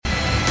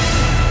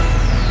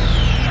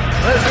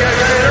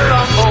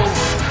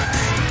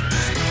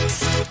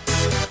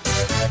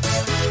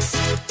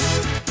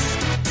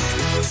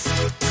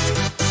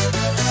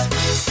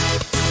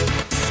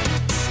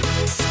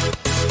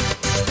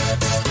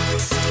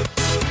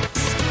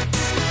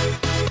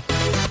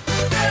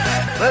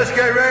Let's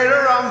get ready to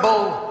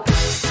rumble.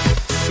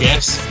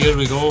 Yes, here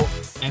we go.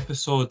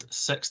 Episode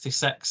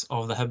 66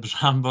 of the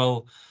Hibs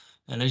Ramble.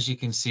 And as you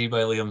can see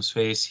by Liam's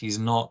face, he's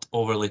not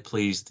overly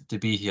pleased to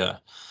be here.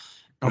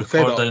 I'm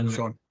fed up, Recording,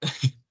 Sean.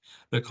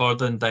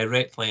 recording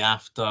directly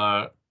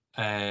after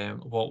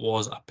what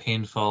was a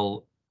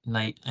painful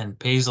night in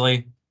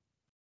Paisley.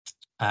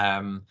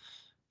 But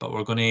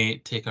we're going to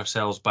take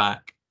ourselves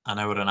back an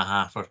hour and a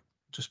half, or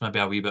just maybe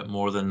a wee bit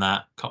more than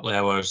that, couple of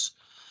hours.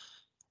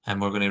 And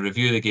we're going to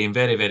review the game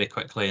very, very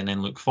quickly and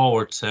then look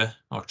forward to,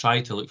 or try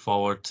to look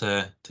forward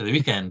to the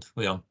weekend,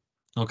 Liam.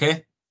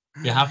 Okay?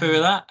 You happy with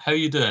that? How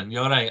you doing? You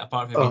all right,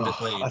 apart from being I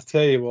deflated?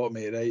 tell you what,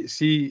 mate, right?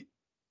 See,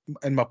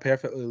 in my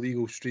perfectly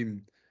legal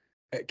stream,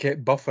 it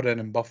kept buffering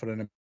and buffering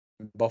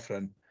and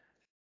buffering.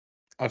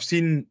 I've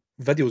seen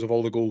videos of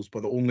all the goals,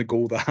 but the only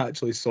goal that I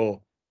actually saw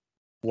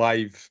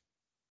live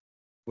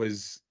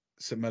was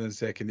St Mirren's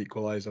second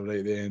equaliser right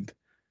at the end.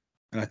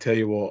 And I tell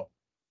you what,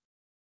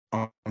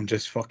 I'm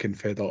just fucking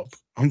fed up.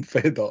 I'm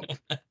fed up.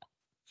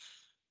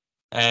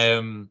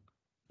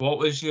 What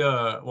was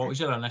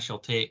your initial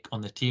take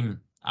on the team?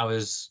 I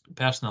was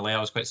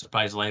quite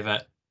surprised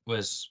Levitt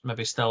was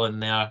maybe still in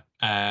there,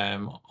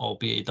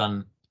 albeit he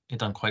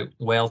done quite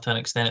well to an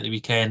extent at the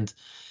weekend.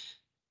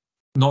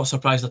 Not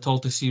surprised at all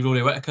to see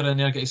Rory Whittaker in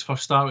there get his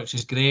first start, which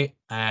is great.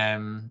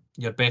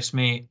 Your best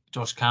mate,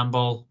 Josh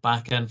Campbell,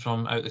 back in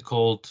from out the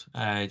cold.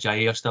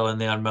 Jair still in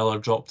there. Miller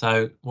dropped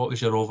out. What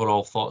was your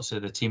overall thoughts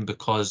of the team?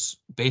 Because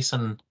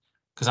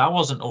I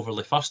wasn't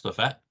overly fussed with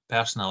it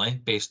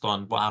personally, based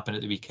on what happened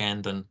at the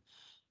weekend and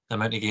the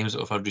amount of games that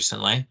we've had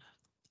recently.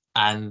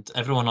 And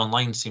everyone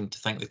online seemed to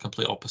think the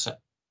complete opposite.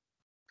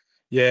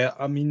 Yeah,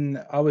 I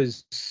mean, I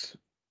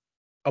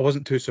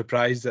wasn't too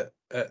surprised at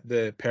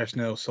the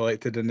personnel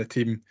selected in the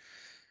team.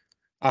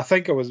 I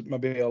think I was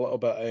maybe a little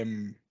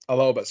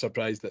bit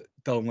surprised that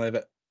Dylan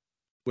Levitt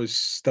was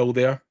still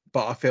there,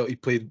 but I felt he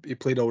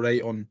played all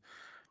right on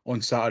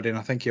Saturday, and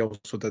I think he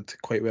also did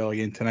quite well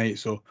again tonight.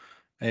 So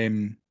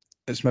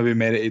it's maybe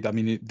merited. I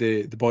mean,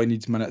 the boy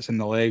needs minutes in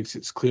the legs.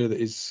 It's clear that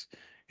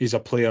he's a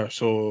player.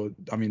 So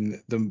I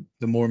mean, the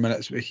more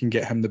minutes we can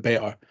get him, the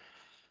better.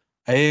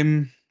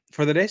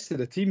 For the rest of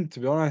the team, to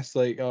be honest,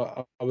 like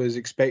I was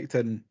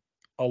expecting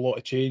a lot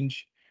of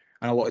change,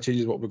 and a lot of change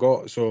is what we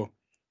got. So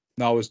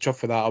no, I was chuffed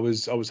for that. I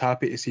was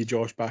happy to see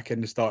Josh back in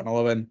the starting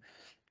 11.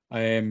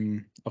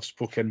 I've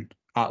spoken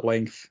at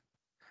length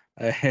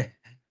throughout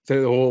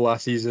the whole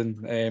last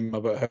season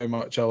about how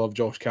much I love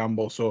Josh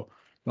Campbell. So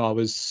no, I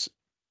was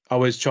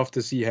chuffed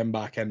to see him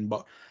back in.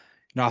 But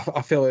no,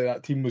 I felt like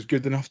that team was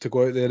good enough to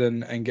go out there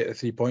and get the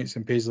 3 points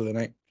in Paisley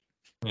tonight.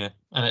 Yeah,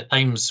 and at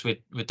times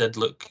we did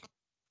look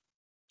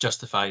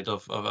justified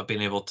of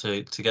being able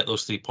to get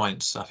those 3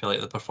 points. I feel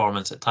like the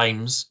performance at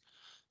times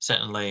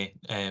certainly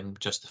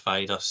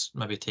justified us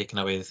maybe taking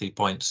away the 3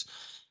 points.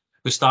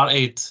 We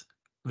started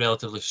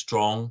relatively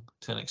strong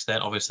to an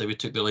extent. Obviously, we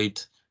took the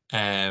lead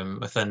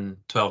within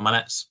 12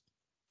 minutes.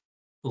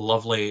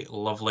 Lovely,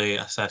 lovely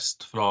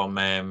assist from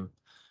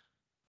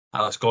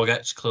Alex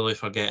Gogic, clearly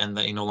forgetting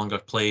that he no longer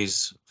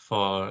plays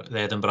for the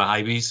Edinburgh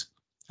Highbees.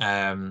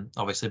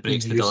 Obviously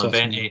breaks He's to Dylan useless,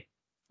 mate.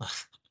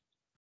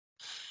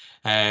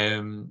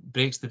 Venti.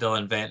 Breaks to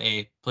Dylan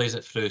Venti, plays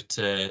it through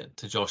to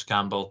Josh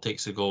Campbell,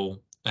 takes the goal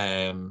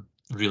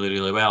really,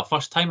 really well.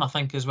 First time, I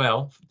think, as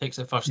well. Takes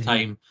it first Mhm.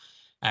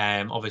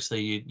 time.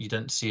 Obviously, you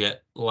didn't see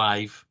it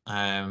live,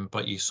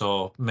 but you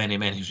saw many,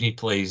 many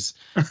replays.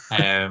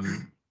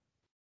 Um,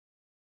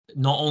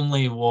 Not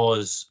only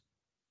was,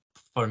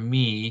 for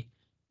me,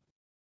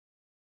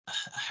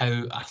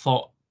 how I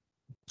thought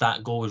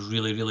that goal was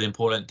really, really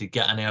important to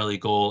get an early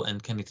goal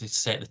and kind of to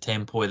set the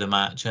tempo of the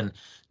match and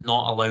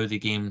not allow the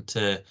game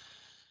to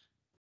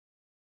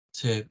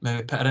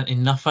maybe put it into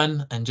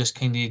nothing and just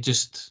kind of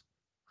just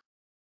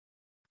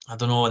I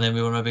don't know, and then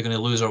we were maybe going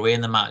to lose our way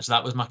in the match.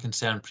 That was my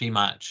concern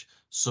pre-match.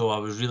 So I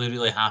was really,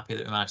 really happy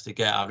that we managed to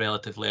get a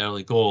relatively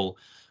early goal.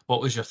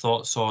 What was your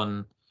thoughts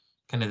on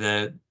kind of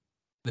the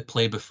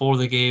play before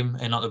the game,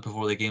 and not the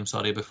before the game,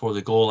 sorry, before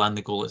the goal and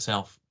the goal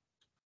itself?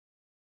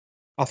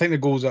 I think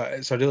the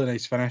it's a really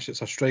nice finish.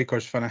 It's a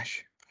striker's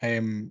finish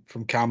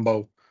from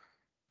Campbell.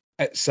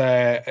 It's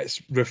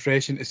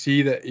refreshing to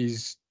see that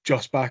he's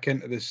just back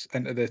into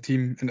the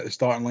team, into the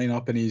starting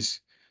lineup, and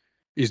he's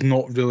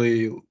not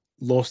really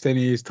lost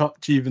any of his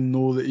touch, even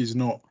though that he's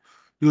not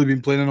really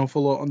been playing an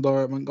awful lot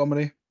under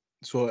Montgomery.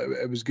 So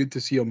it was good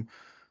to see him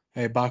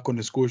back on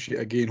the score sheet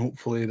again.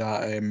 Hopefully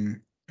that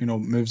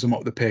moves him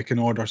up the pecking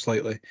order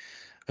slightly.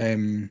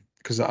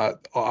 Because I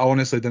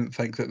honestly didn't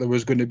think that there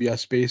was going to be a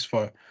space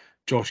for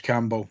Josh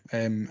Campbell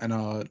in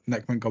a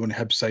Nick Montgomery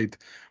Hibs side,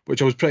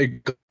 which I was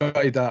pretty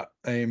gutted at.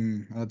 I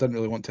didn't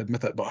really want to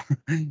admit it, but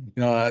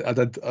I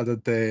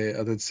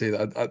did say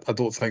that I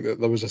don't think that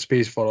there was a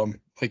space for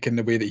him, like in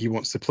the way that he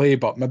wants to play.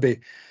 But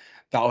maybe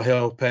that'll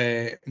help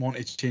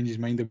Monty change his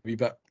mind a wee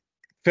bit.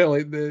 Felt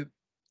like the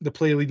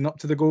play leading up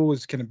to the goal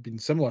has kind of been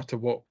similar to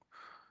what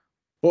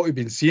we've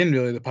been seeing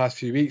really the past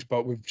few weeks,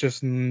 but we've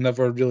just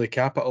never really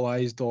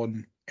capitalised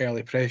on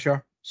early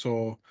pressure.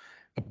 So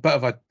a bit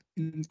of a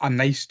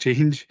nice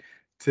change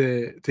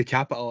to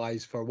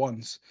capitalise for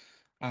once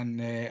and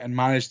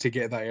manage to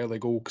get that early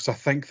goal, because I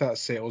think that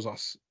settles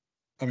us.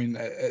 I mean,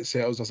 it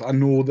settles us. I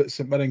know that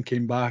St Mirren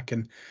came back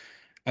and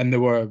they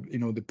were,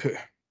 they put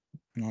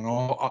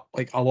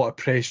like a lot of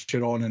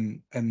pressure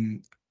on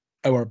in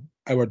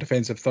our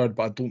defensive third,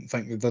 but I don't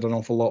think they did an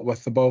awful lot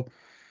with the ball.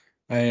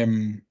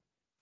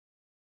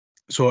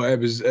 So it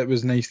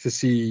was nice to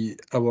see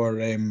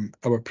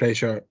our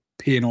pressure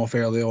paying off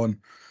early on,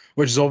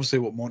 which is obviously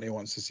what Monty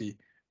wants to see,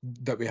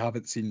 that we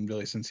haven't seen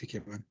really since he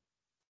came in.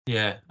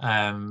 Yeah,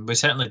 we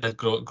certainly did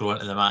grow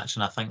into the match,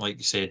 and I think, like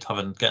you said,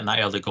 getting that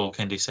early goal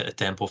kind of set the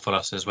tempo for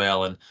us as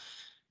well, and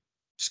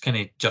just kind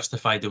of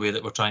justified the way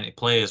that we're trying to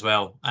play as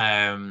well.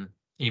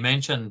 You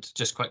mentioned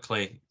just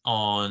quickly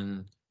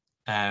on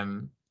a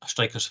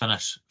striker's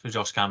finish for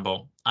Josh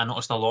Campbell. I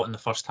noticed a lot in the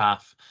first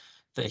half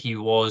that he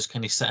was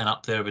kind of sitting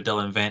up there with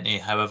Dylan Vente.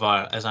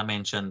 However, as I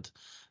mentioned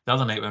the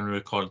other night when we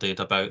recorded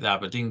about the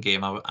Aberdeen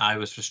game, I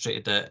was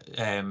frustrated that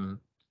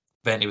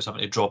Vente was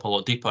having to drop a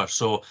lot deeper.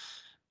 So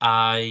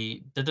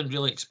I didn't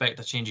really expect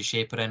a change of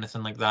shape or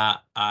anything like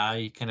that.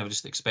 I kind of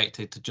just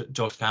expected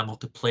Josh Campbell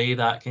to play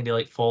that kind of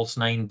like false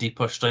nine,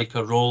 deeper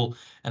striker role.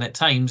 And at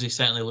times, he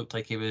certainly looked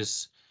like he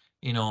was,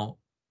 you know,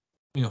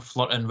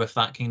 flirting with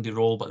that kind of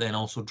role, but then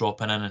also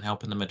dropping in and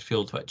helping the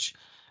midfield, which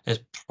is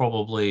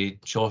probably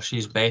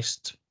Josh's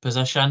best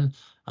position.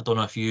 I don't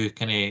know if you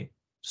kind of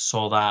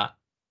saw that,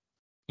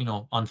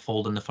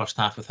 unfold in the first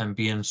half with him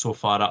being so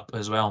far up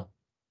as well.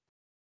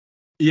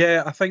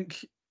 Yeah, I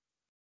think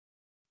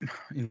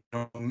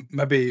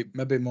maybe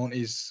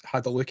Monty's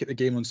had a look at the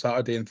game on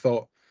Saturday and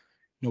thought,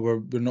 we're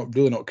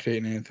not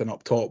creating anything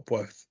up top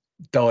with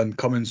Dylan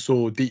coming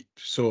so deep.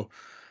 So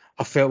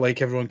I felt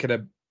like everyone kind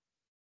of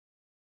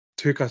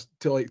took a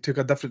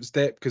different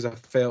step, because I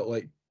felt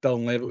like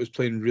Dylan Levitt was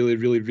playing really,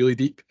 really, really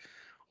deep,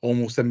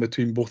 almost in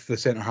between both the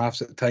centre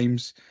halves at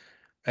times.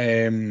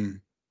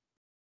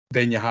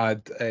 Then you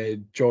had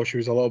Josh, who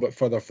was a little bit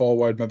further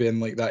forward, maybe in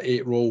like that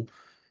 8 role,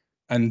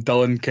 and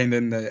Dylan kind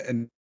of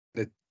in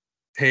the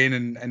 10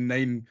 and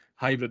 9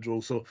 hybrid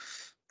role. So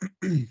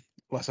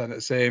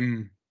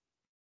listen,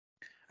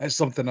 it's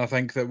something I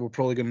think that we're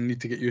probably going to need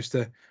to get used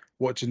to,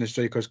 watching the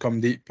strikers come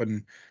deep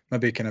and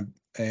maybe kind of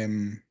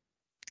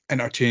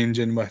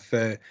interchanging with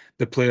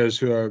the players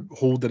who are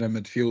holding in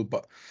midfield.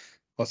 But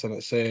listen,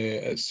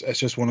 it's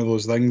just one of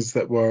those things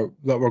that we're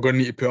going to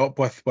need to put up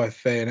with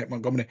Nick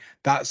Montgomery.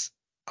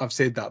 I've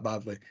said that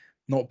badly,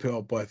 not put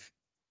up with.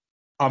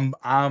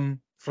 I'm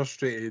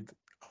frustrated.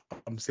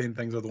 I'm saying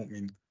things I don't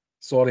mean.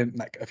 Sorry,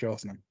 Nick, if you're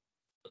listening.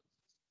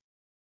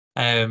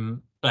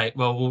 Right,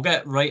 well, we'll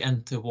get right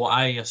into what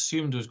I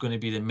assumed was going to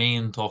be the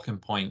main talking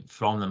point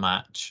from the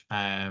match.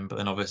 But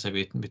then obviously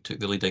we took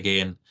the lead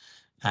again.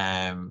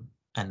 And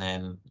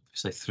then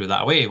obviously threw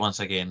that away once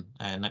again.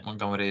 Nick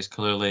Montgomery is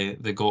clearly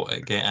the GOAT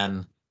at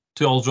getting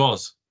 2 all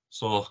draws.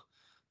 So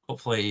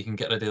hopefully he can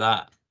get rid of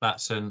that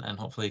soon, and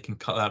hopefully he can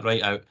cut that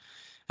right out.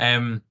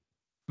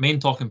 Main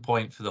talking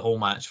point for the whole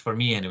match, for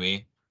me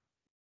anyway,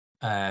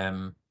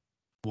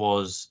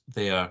 was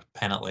their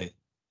penalty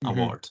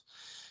award.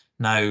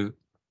 Now,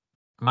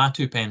 my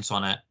 2 pence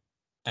on it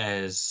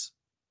is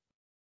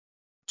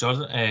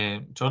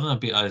Jordan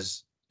Abita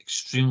is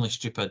extremely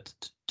stupid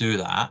to do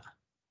that.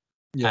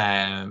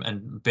 Yeah.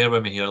 And bear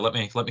with me here. Let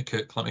me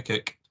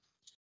cook.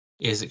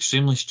 He is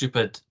extremely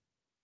stupid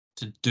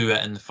to do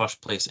it in the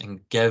first place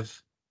and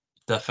give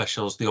the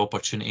officials the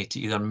opportunity to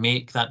either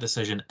make that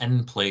decision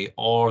in play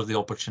or the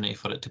opportunity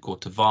for it to go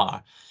to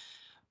VAR.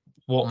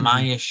 What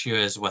my issue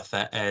is with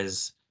it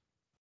is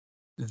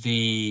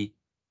the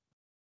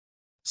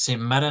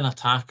St Mirren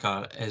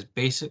attacker is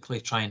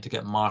basically trying to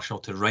get Marshall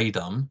to ride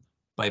him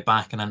by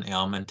backing into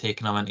him and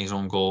taking him into his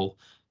own goal.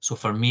 So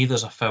for me,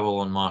 there's a foul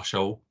on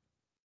Marshall.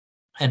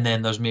 And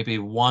then there's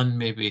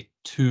maybe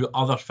 2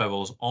 other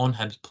fouls on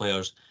Hibs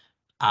players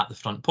at the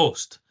front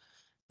post.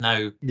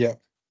 Now,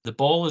 the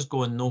ball is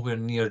going nowhere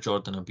near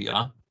Jordan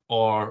Abita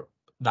or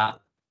that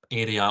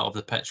area of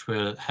the pitch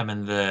where him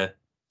and the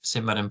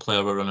St Mirren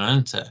player were running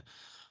into.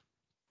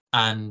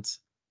 And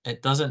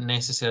it doesn't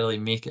necessarily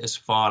make it as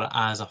far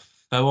as a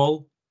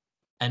foul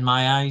in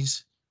my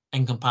eyes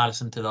in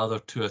comparison to the other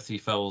 2 or 3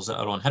 fouls that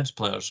are on Hibs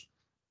players.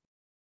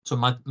 So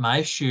my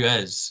issue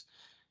is,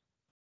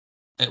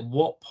 at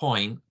what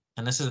point,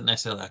 and this isn't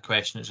necessarily a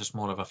question, it's just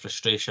more of a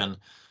frustration,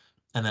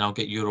 and then I'll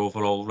get your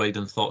overall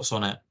riding thoughts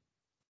on it.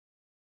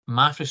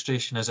 My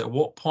frustration is, at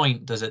what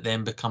point does it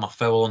then become a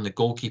foul on the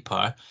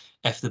goalkeeper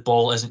if the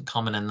ball isn't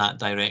coming in that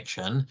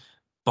direction,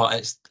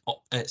 but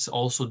it's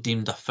also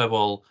deemed a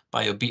foul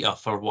by Abita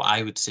for what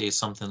I would say is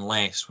something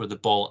less, where the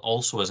ball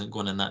also isn't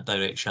going in that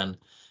direction.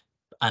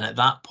 And at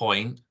that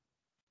point,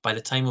 by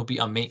the time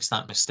Abita makes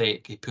that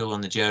mistake, he pull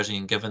on the jersey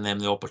and giving them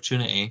the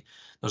opportunity,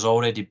 there's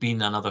already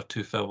been another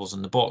 2 fouls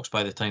in the box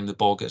by the time the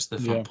ball gets to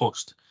the front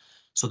post.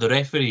 So the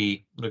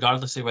referee,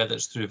 regardless of whether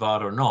it's through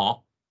VAR or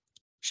not,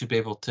 should be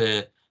able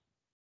to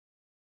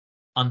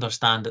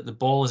understand that the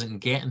ball isn't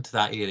getting to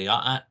that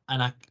area.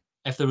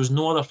 If there was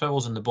no other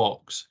fouls in the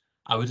box,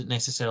 I wouldn't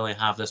necessarily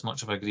have this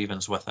much of a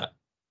grievance with it.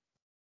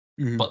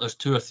 but there's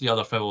 2 or 3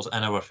 other fouls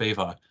in our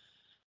favour.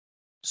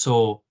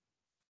 So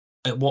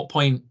at what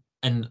point,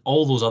 and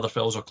all those other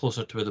fouls are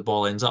closer to where the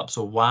ball ends up,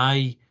 so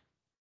why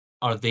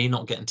are they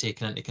not getting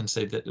taken into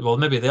consideration? Well,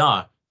 maybe they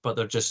are, but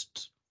they're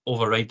just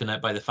overriding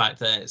it by the fact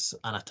that it's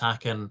an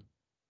attacking,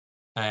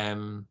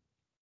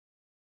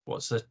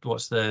 what's the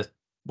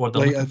word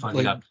I'm looking for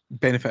here?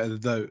 Benefit of the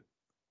doubt.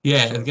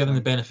 Yeah, and giving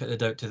the benefit of the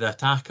doubt to the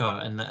attacker,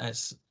 and that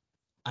it's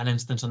an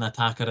instance on the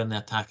attacker in the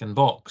attacking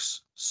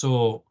box.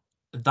 So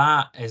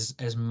that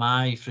is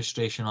my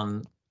frustration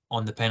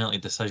on the penalty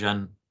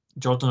decision.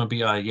 Jordan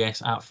Obita,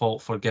 yes, at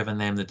fault for giving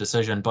them the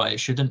decision, but it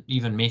shouldn't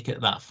even make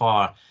it that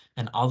far.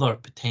 And other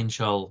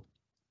potential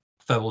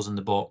fouls in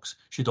the box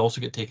should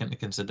also get taken into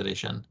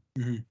consideration.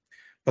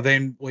 But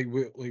then, where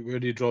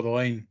do you draw the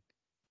line?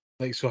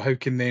 Like, so how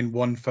can then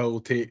one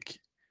foul take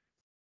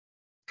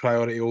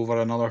priority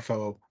over another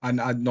foul? And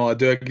I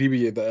do agree with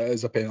you that it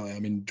is a penalty. I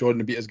mean,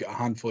 Jordan Obita's got a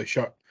handful of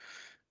shirt.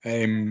 But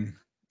then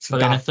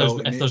if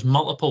there's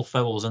multiple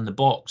fouls in the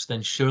box,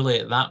 then surely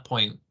at that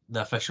point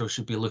the official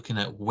should be looking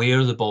at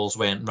where the balls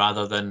went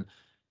rather than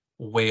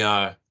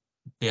where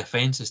the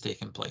offence is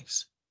taking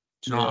place.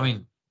 Do you know what I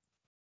mean?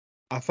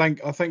 I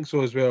think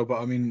so as well.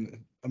 But I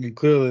mean,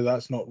 clearly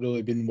that's not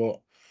really been what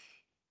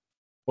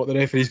the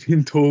referee's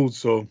been told.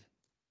 So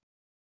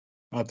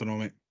I don't know,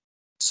 mate.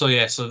 So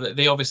yeah, so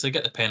they obviously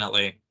get the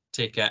penalty,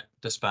 take it,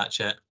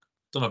 dispatch it.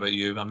 Don't know about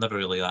you, I'm never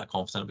really that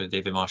confident about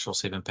Davy Marshall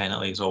saving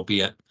penalties,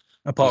 albeit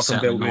apart from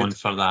certainly Belgrade, known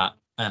for that,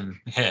 and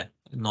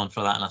known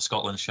for that in a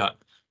Scotland shirt.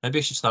 Maybe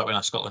he should start wearing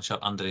a Scotland shirt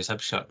under his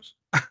Hibs shirt.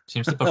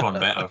 Seems to perform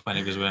better when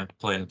he was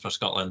playing for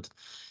Scotland.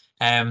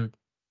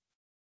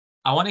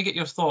 I want to get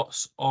your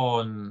thoughts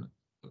on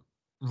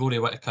Rory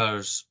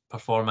Whittaker's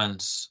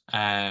performance,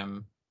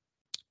 and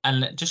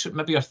just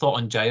maybe your thought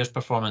on Jair's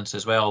performance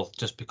as well,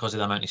 just because of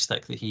the amount of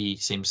stick that he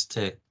seems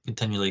to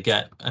continually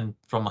get, and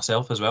from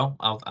myself as well.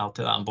 I'll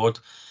take that on board.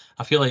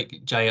 I feel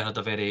like Jair had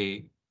a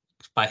very,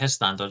 by his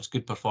standards,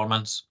 good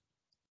performance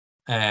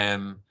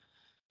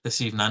this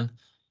evening.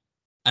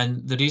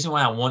 And the reason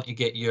why I want to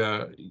get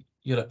your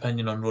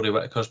opinion on Rory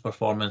Whittaker's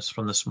performance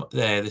from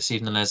this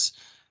evening is,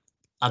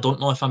 I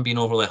don't know if I'm being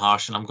overly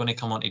harsh, and I'm going to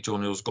come on to Joe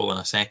Neal's goal in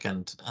a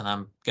second, and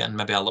I'm getting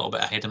maybe a little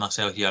bit ahead of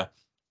myself here.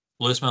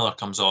 Lewis Miller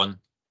comes on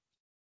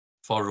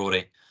for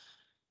Rory,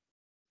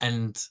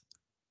 and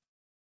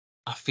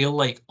I feel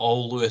like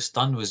all Lewis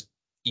done was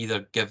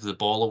either give the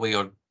ball away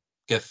or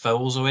give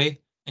fouls away,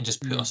 and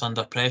just put us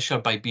under pressure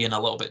by being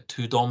a little bit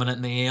too dominant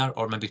in the air,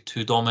 or maybe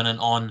too dominant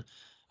on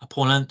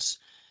opponents.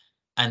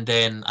 And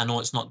then I know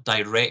it's not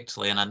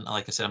directly, and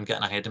like I said, I'm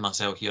getting ahead of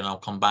myself here, and I'll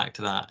come back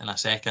to that in a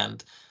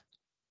second.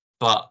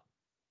 But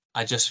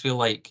I just feel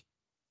like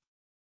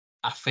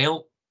I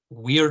felt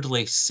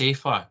weirdly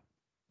safer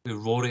with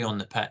Rory on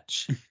the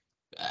pitch,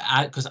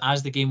 because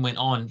as the game went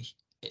on,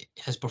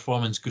 his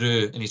performance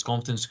grew and his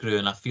confidence grew,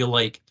 and I feel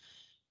like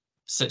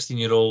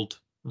 16-year-old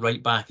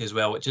right back as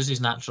well, which is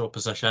his natural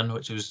position,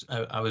 which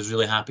I was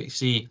really happy to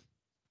see.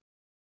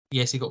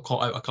 Yes, he got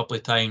caught out a couple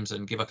of times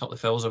and gave a couple of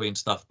fouls away and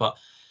stuff, but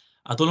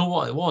I don't know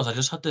what it was. I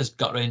just had this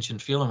gut-wrenching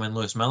feeling when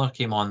Lewis Miller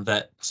came on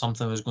that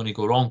something was going to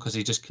go wrong, because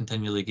he just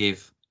continually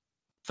gave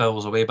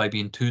fouls away by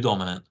being too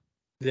dominant.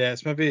 Yeah,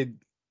 it's maybe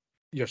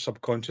your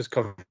subconscious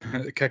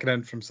kicking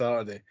in from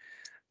Saturday.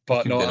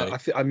 But no, right.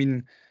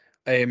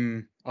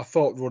 I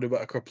thought Rory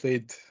Whittaker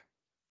played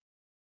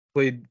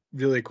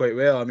really quite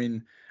well. I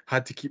mean, I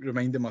had to keep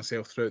reminding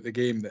myself throughout the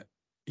game that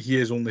he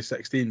is only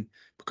 16,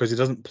 because he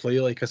doesn't play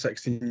like a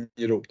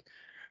 16-year-old.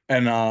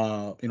 And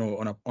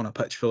on a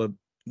pitch full of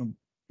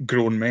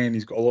grown men,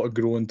 he's got a lot of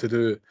growing to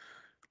do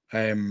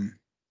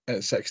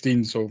at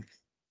 16. So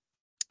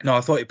no,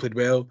 I thought he played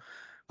well.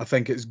 I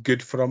think it's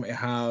good for him to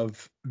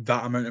have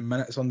that amount of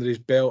minutes under his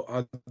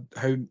belt.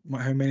 How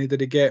many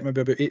did he get? Maybe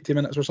about 80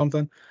 minutes or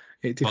something?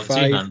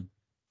 85?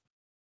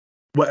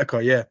 Whittaker,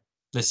 yeah.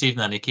 This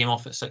evening, he came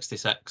off at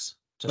 66.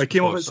 He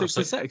came off at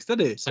 66, did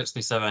he?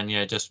 67,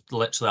 yeah, just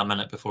literally a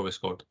minute before we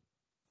scored.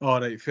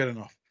 All right, fair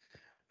enough.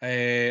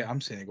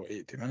 I'm saying he got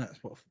 80 minutes.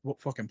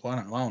 What fucking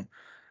planet am I on?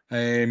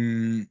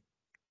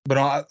 But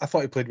no, I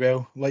thought he played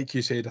well. Like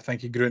you said, I think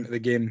he grew into the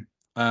game.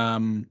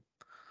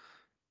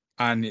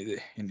 And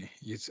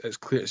it's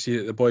clear to see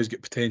that the boy's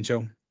got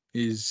potential.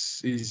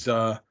 He's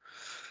a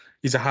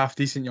half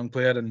decent young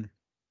player, and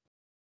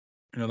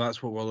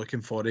that's what we're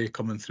looking for,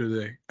 coming through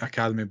the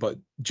academy. But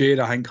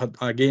Jade, I think, had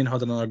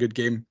another good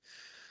game,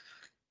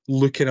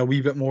 looking a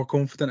wee bit more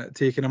confident at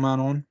taking a man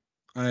on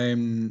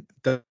down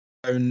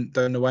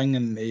the wing,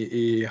 and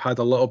he had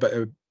a little bit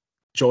of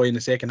joy in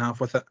the second half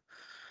with it.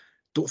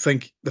 Don't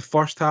think the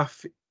first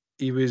half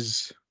he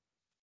was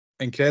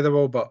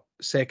incredible, but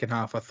second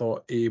half I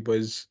thought he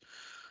was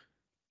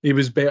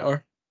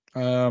better,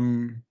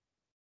 and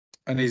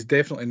he's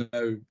definitely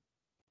now,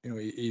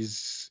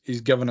 he's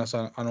given us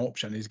an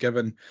option. He's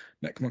given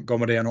Nick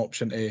Montgomery an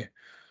option to,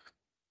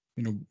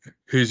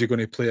 who's he going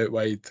to play out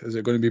wide? Is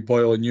it going to be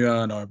Boyle and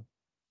Ewan, or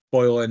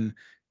Boyle and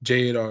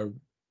Jade, or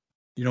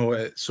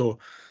so?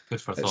 Good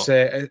for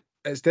thought.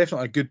 It's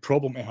definitely a good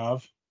problem to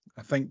have.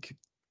 I think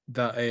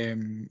that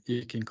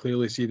you can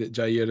clearly see that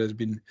Jair has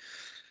been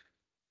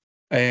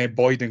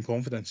buoyed in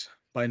confidence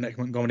by Nick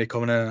Montgomery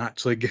coming in and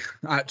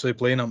actually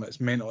playing him. It's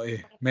mental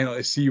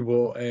to see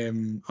what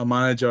a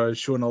manager has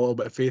shown a little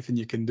bit of faith in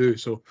you can do.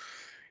 So,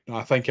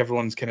 I think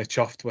everyone's kind of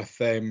chuffed with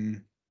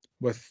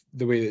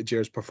the way that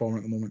Jair's performing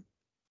at the moment.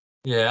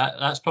 Yeah,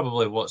 that's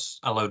probably what's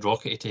allowed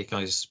Rocket to take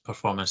his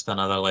performance to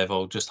another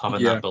level, just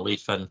having that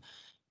belief and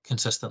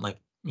consistently,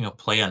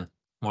 playing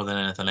more than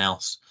anything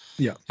else.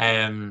 Yeah.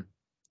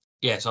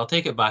 So I'll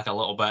take it back a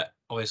little bit.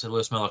 Obviously,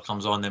 Lewis Miller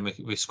comes on, then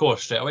we score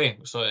straight away.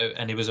 So,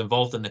 and he was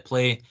involved in the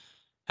play.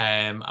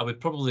 I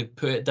would probably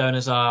put it down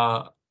as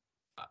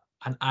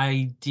an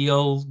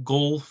ideal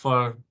goal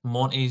for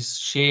Monty's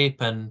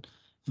shape and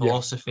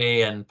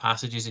philosophy and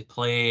passages of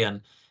play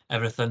and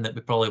everything that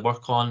we probably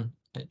work on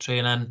at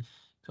training.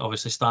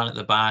 Obviously, starting at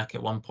the back,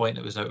 at one point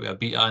it was out with a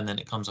beater, and then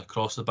it comes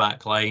across the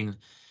back line,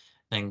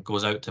 then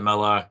goes out to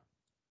Miller,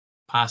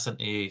 passing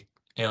to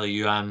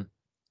Eliuan.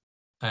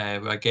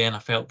 Who again, I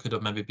felt could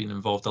have maybe been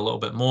involved a little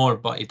bit more,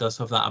 but he does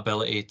have that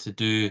ability to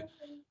do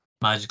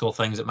magical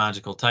things at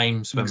magical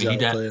times when we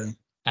need it.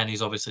 And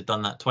he's obviously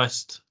done that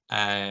twist.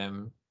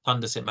 Turned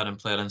the St Mirren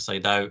player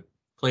inside out,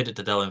 played it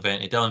to Dylan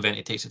Venti. Dylan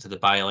Venti takes it to the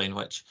byline,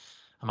 which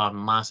I'm a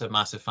massive,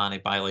 massive fan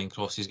of byline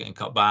crosses getting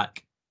cut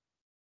back.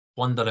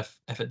 Wonder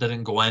if it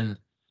didn't go in,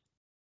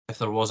 if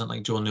there wasn't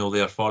like Joe Newell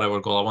there for our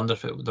goal, I wonder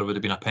if there would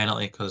have been a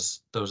penalty because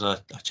there was a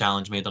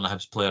challenge made on a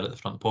Hibs player at the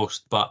front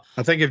post. But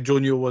I think if Joe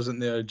Newell wasn't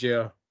there,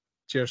 Jair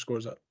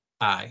scores it.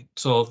 Aye.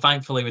 So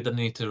thankfully we didn't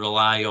need to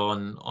rely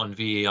on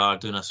VAR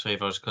doing us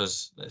favours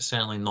because it's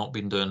certainly not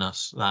been doing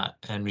us that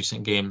in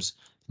recent games.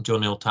 Joe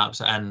Newell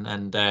taps it in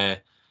and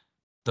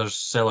there's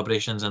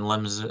celebrations and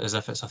limbs as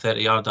if it's a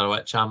 30-yarder,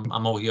 which I'm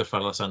all here for.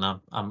 Listen,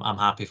 I'm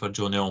happy for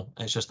Joe Newell.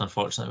 It's just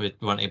unfortunate we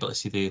weren't able to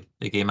see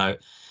the game out.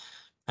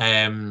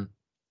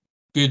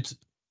 Good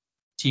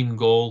team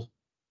goal,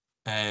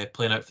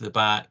 playing out for the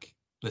back,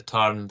 the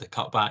turn, the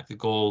cutback, the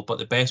goal. But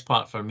the best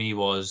part for me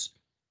was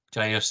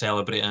Jair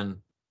celebrating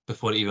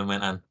before it even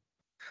went in.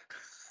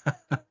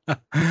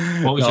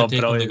 What was your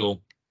take on the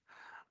goal?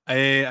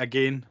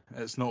 Again,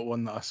 it's not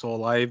one that I saw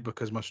live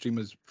because my stream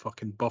was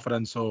fucking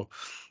buffering, so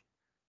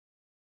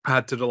I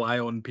had to rely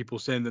on people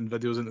sending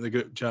videos into the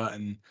group chat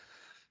and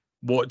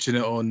watching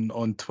it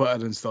on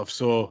Twitter and stuff.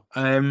 So,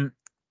 a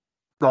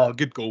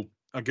good goal.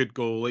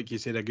 Like you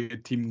said, a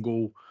good team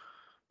goal.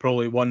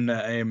 Probably one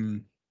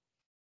that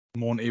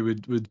Monty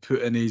would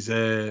put in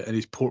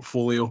his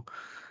portfolio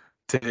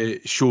to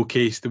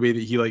showcase the way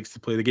that he likes to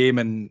play the game.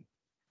 And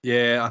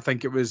yeah, I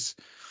think it was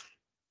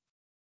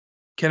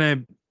kind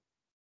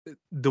of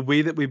the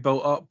way that we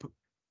built up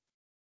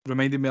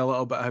reminded me a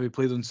little bit of how we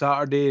played on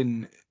Saturday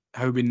and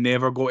how we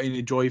never got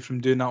any joy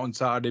from doing that on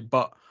Saturday,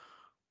 but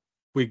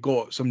we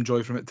got some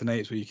joy from it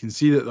tonight. So you can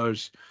see that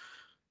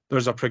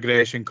there's a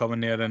progression coming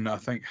there, and I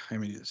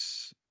mean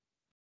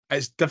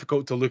it's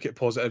difficult to look at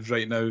positives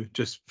right now,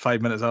 just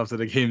 5 minutes after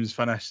the game's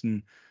finished,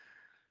 and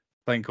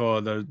think,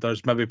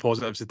 there's maybe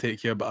positives to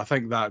take here, but I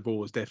think that goal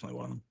was definitely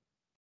one of them.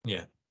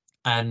 Yeah.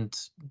 And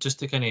just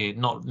to kind of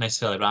not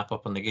necessarily wrap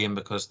up on the game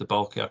because the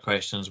bulk of our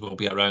questions will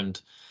be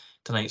around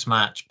tonight's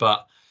match,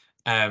 but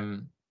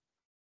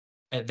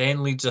it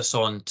then leads us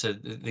on to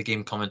the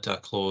game coming to a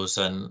close.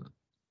 And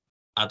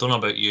I don't know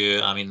about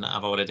you, I mean,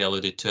 I've already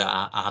alluded to it.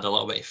 I had a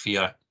little bit of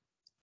fear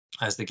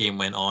as the game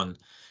went on,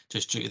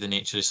 just due to the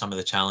nature of some of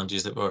the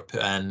challenges that were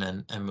put in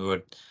and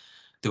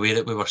the way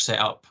that we were set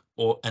up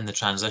in the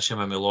transition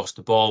when we lost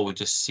the ball. We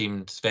just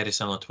seemed very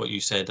similar to what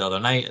you said the other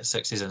night at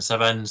 6s and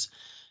 7s.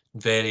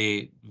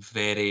 Very,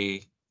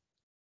 very,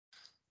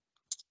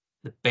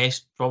 the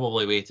best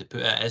probably way to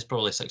put it is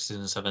probably 6s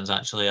and 7s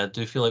actually. I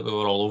do feel like we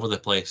were all over the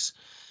place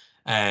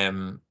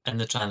in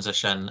the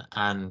transition,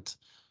 and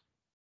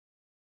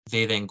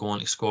they then go on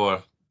to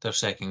score their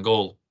second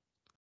goal.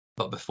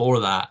 But before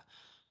that,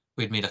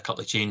 we'd made a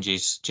couple of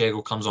changes.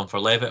 Diego comes on for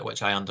Levitt,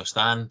 which I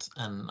understand,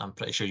 and I'm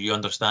pretty sure you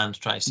understand,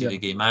 try to see the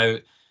game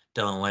out.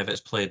 Dylan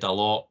Levitt's played a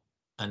lot,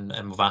 and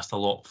we've asked a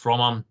lot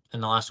from him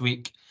in the last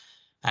week.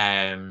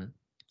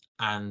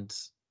 And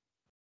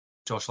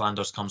Josh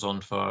Landers comes on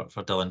for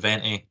Dylan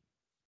Venti.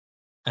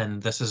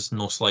 And this is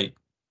no slight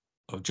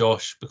of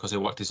Josh because he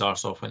worked his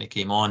arse off when he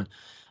came on.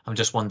 I'm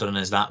just wondering,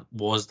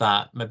 was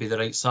that maybe the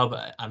right sub?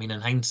 I mean, in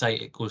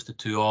hindsight, it goes to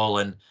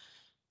 2-2, and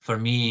for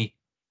me,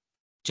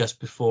 just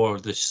before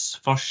this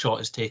first shot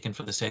is taken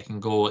for the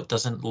second goal, it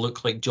doesn't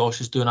look like Josh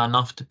is doing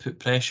enough to put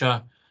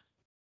pressure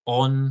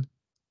on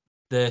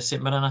the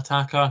St Mirren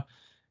attacker.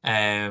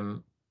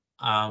 I'm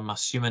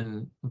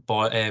assuming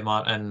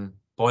Martin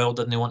Boyle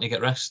didn't want to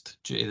get risked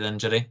due to the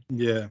injury.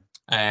 Yeah.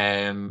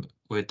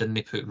 We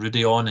didn't put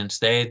Rudy on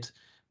instead.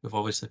 We've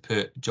obviously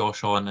put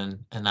Josh on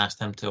and asked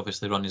him to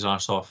obviously run his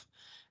arse off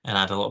and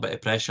add a little bit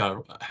of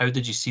pressure. How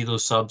did you see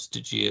those subs?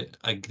 Did you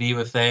agree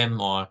with them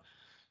or?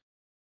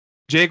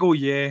 Diego,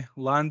 yeah.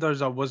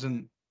 Landers, I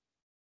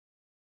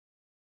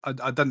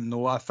didn't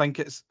know. I think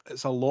it's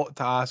a lot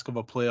to ask of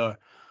a player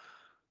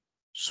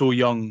so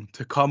young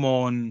to come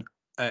on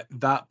at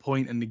that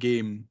point in the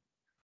game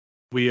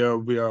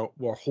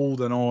we're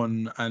holding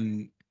on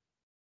and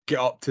get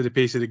up to the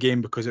pace of the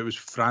game because it was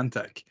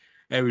frantic.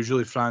 It was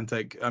really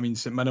frantic. I mean,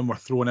 St Mirren were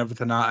throwing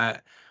everything at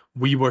it.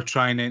 We were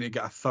trying to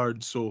get a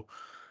third, so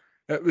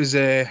it was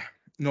it's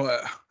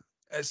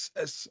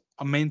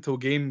a mental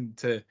game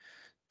to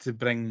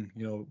bring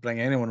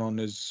anyone on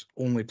who's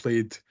only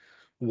played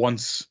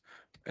once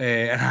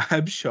in a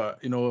Hibs shirt,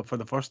 for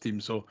the first team.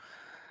 So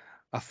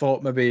I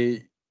thought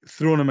maybe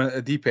throwing them at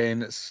the deep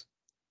end, it's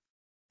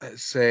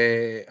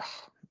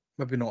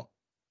maybe not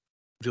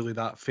really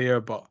that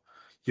fair, but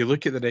you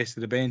look at the rest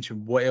of the bench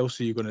and what else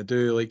are you going to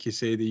do? Like you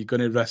said, are you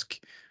going to risk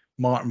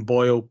Martin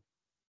Boyle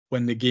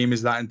when the game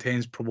is that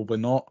intense? Probably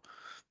not.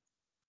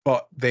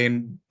 But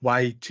then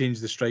why change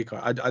the striker?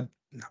 I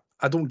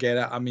don't get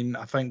it. I mean,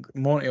 I think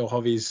Monty will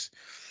have his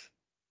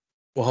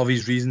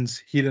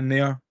reasons here and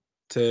there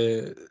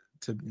to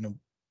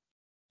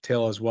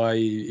tell us why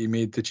he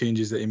made the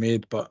changes that he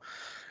made. But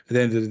at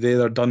the end of the day,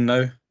 they're done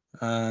now,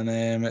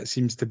 and it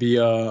seems to be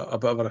a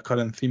bit of a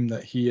recurring theme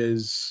that he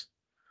is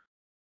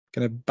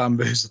kind of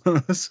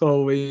bamboozling us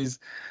always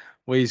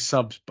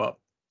subs. But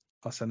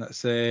listen,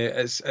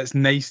 it's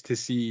nice to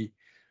see.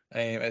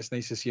 It's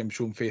nice to see him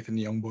showing faith in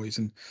the young boys,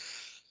 and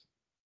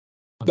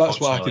that's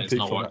what I can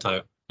take from it.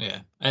 Out.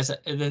 Yeah,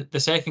 the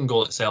second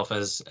goal itself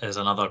is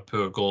another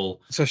poor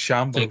goal. It's a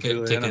shambles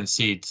to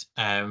concede.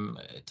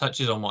 It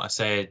touches on what I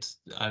said,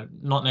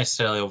 not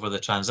necessarily over the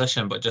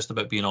transition, but just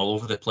about being all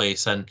over the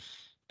place and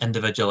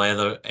individual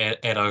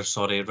errors.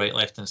 Right,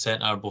 left, and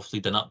centre, both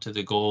leading up to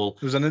the goal.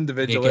 There was an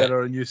individual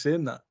error in you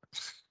saying that.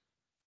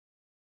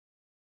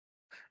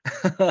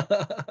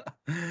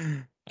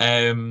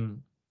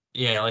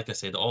 Yeah, like I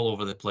said, all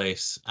over the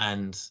place,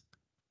 and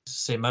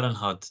St Mirren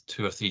had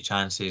 2 or 3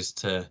 chances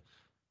to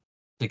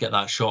get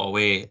that shot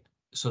away.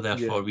 So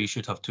therefore, we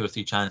should have 2 or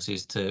 3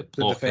 chances to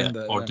block it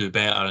or do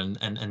better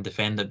and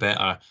defend it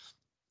better.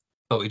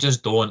 But we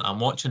just don't. I'm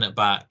watching it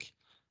back,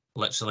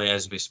 literally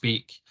as we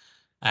speak,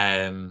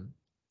 and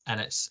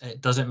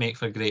it doesn't make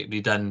for great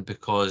reading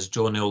because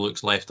Joe Neal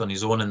looks left on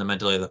his own in the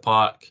middle of the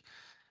park,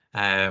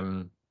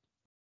 and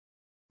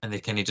they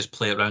kind of just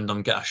play around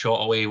him, get a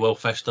shot away. Will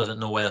Fish doesn't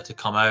know whether to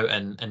come out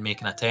and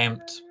make an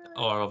attempt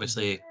or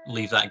obviously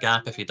leave that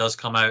gap if he does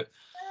come out.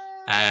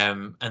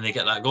 And they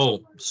get that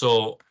goal.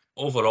 So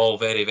overall,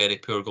 very, very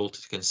poor goal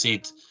to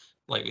concede.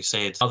 Like we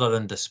said, other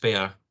than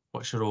despair,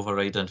 what's your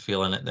overriding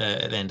feeling at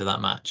the end of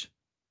that match?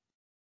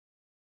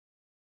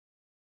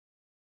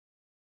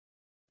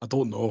 I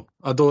don't know.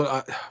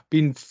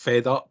 Being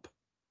fed up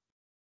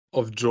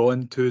of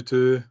drawing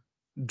 2-2,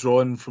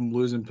 drawing from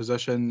losing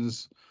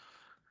positions.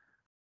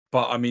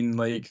 But I mean,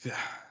 like,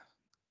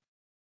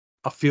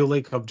 I feel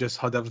like I've just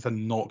had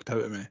everything knocked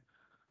out of me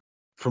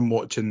from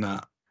watching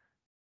that.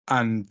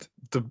 And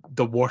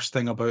the worst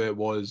thing about it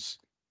was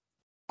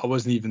I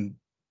wasn't even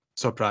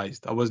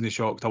surprised. I wasn't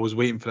shocked. I was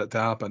waiting for it to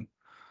happen.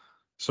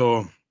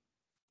 So,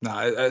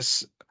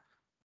 it's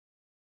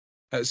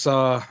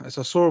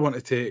a sore one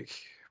to take.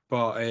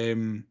 But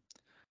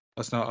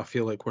that's not. I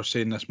feel like we're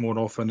saying this more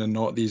often than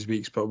not these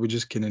weeks. But we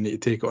just kind of need to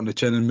take it on the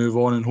chin and move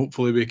on. And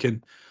hopefully we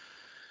can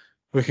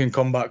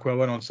come back with a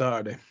win on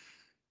Saturday.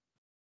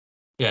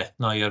 Yeah,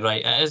 no, you're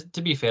right. It is,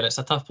 to be fair, it's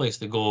a tough place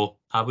to go.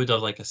 I would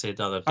have, like I said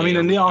the other day. I mean,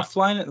 and they are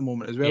flying at the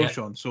moment as well, yeah,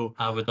 Sean. So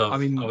I would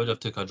have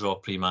took a draw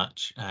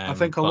pre-match. I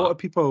think a lot of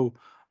people,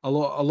 a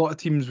lot of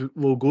teams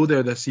will go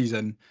there this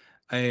season,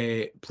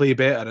 play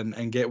better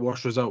and get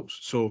worse results.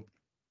 So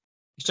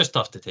it's just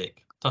tough to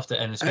take.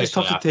 And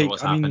especially after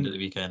what's happened at the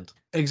weekend.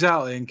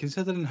 Exactly, and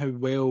considering how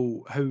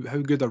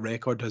good a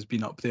record has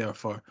been up there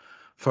for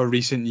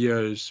recent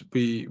years,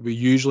 we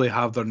usually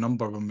have their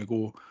number when we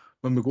go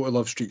to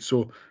Love Street.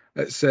 So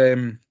it's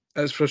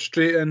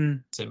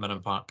frustrating. St Mirren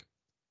Park.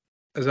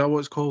 Is that what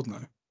it's called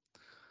now?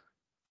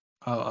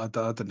 I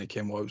didn't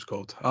care what it was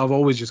called. I've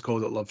always just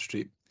called it Love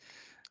Street.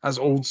 That's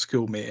old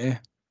school, mate. Eh?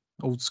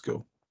 Old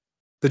school.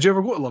 Did you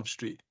ever go to Love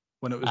Street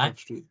when it was Love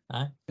Street?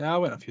 Aye. Yeah, I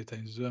went a few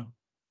times as well.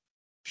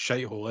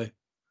 Shithole, eh?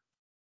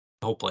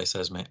 The whole place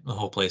is, mate. The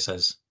whole place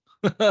is.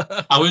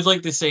 I would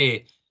like to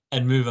say,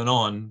 and moving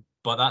on,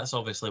 but that's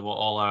obviously what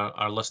all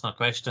our listener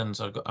questions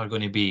are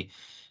going to be.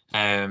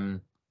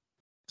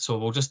 So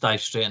we'll just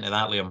dive straight into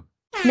that, Liam.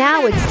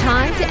 Now it's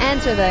time to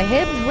answer the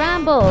Hibs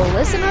Ramble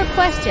listener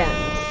questions.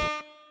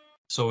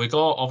 So we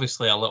got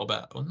obviously a little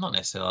bit, well, not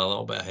necessarily a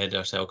little bit ahead of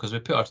ourselves because we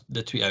put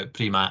the tweet out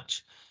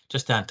pre-match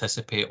just to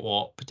anticipate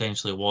what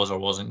potentially was or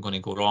wasn't going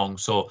to go wrong.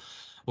 So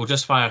we'll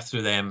just fire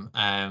through them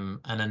and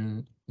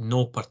in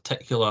no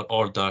particular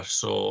order.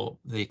 So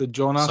did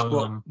John ask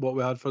what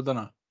we had for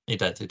dinner? He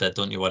did.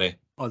 Don't you worry.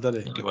 Oh, did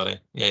he? Don't you worry.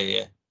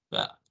 Yeah.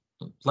 But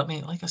let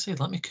me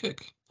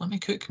cook. Let me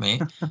cook,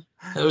 mate.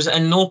 It was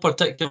in no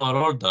particular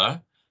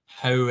order.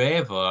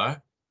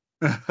 However,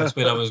 that's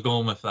where I was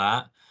going with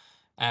that.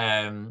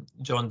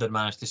 John did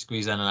manage to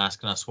squeeze in and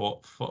asking us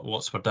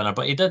what's for dinner,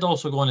 but he did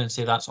also go on and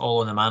say that's all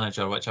on the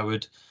manager, which I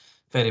would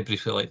very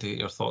briefly like to get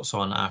your thoughts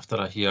on after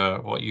I hear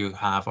what you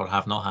have or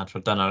have not had for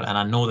dinner. And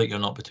I know that you're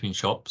not between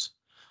shops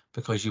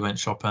because you went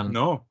shopping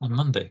on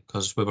Monday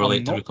because we were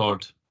late to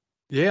record.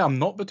 Yeah, I'm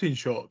not between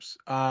shops.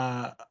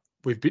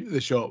 We've been to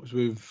the shops.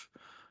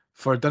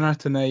 For dinner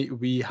tonight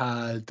we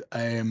had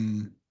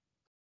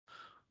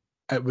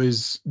it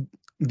was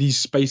these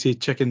spicy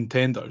chicken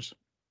tenders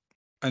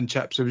and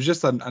chips. It was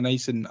just a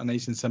nice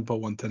and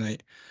simple one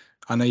tonight.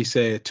 A nice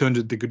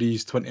 200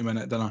 degrees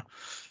 20-minute dinner.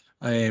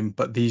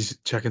 But these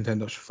chicken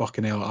tenders,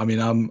 fucking hell. I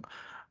mean,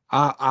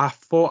 I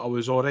thought I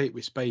was all right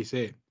with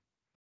spicy,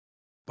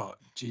 but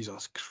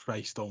Jesus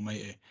Christ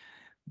Almighty,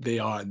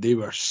 they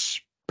were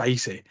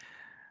spicy.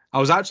 I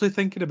was actually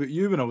thinking about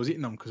you when I was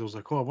eating them because I was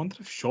like, oh, I wonder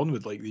if Sean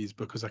would like these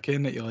because I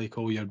ken that you like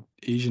all your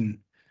Asian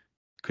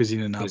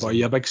cuisine and that. But are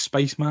you a big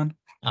spice man?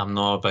 I'm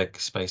not a big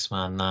spice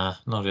man. Nah,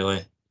 not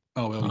really.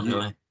 Oh well, Not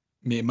really.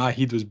 mate, my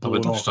head was I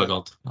would blown have off.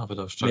 struggled. I would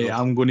have Mate, struggled.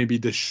 I'm going to be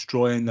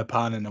destroying the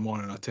pan in the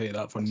morning. I'll tell you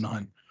that for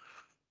nothing.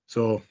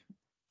 So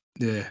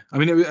yeah, I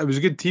mean it was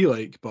a good tea,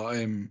 like, but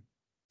yeah,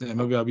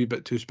 maybe a wee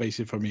bit too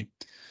spicy for me.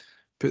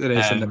 Put the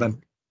rest in the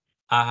bin.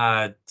 I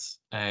had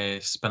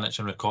spinach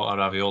and ricotta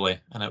ravioli,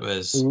 and it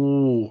was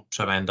Oh,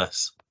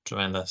 tremendous.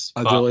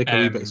 I do like a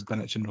wee bit of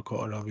spinach and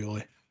ricotta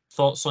ravioli.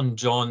 Thoughts on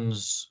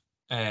John's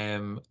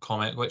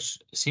comment, which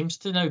seems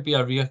to now be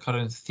a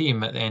reoccurring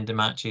theme at the end of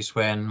matches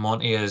when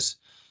Monty is.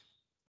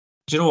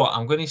 Do you know what?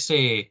 I'm going to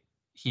say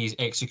he's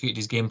executed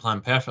his game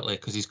plan perfectly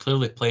because he's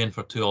clearly playing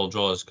for 2-2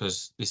 draws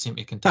because they seem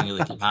to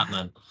continually keep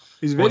happening.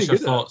 He's very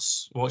good.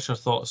 What's your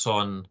thoughts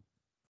on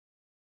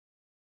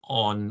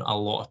a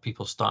lot of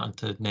people starting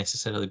to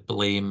necessarily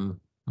blame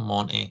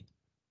Monty?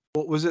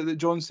 What was it that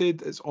John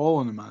said? It's all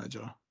on the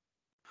manager.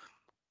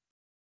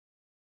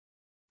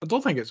 I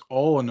don't think it's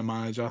all on the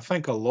manager. I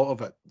think a lot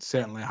of it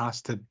certainly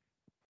has to.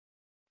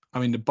 I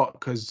mean, the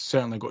buck has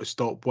certainly got to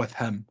stop with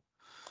him.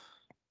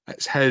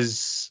 It's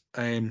his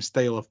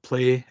style of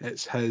play.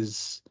 It's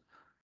his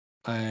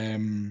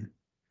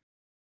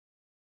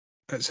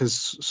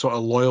sort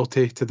of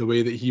loyalty to the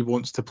way that he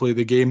wants to play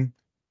the game.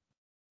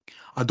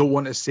 I don't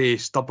want to say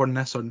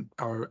stubbornness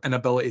or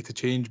inability to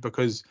change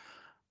because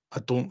I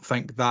don't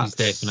think that's...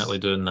 He's definitely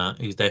doing that.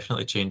 He's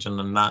definitely changing,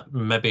 and that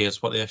maybe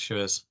is what the issue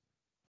is.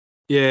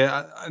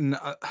 Yeah, and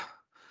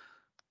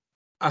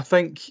I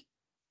think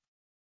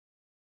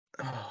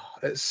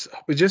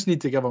we just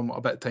need to give him a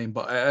bit of time,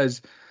 but it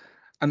is,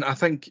 and I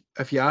think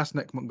if you ask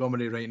Nick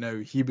Montgomery right now,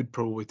 he would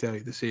probably tell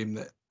you the same,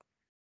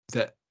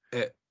 that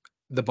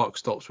the buck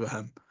stops with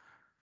him.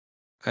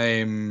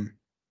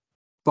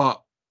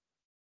 But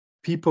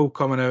people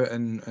coming out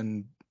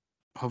and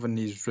having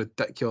these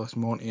ridiculous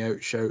Monty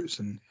out shouts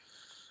and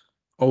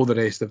all the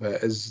rest of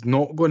it is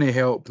not going to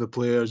help the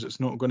players. It's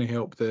not going to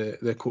help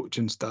the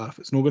coaching staff.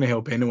 It's not going to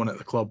help anyone at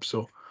the club.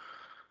 So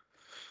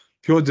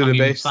if you want to do the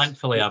best,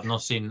 thankfully I've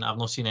not seen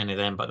any of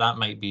them, but that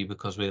might be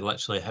because we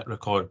literally hit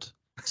record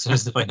as soon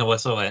as the final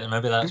whistle went, and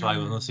maybe that's why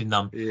we've not seen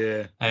them.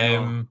 Yeah.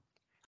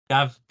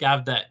 Gav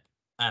did,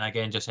 and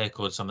again just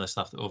echoed some of the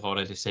stuff that we've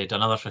already said.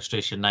 Another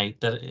frustration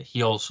night.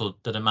 He also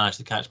didn't manage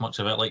to catch much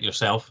of it, like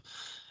yourself.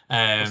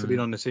 Must have been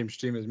on the same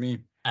stream as me.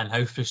 And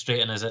how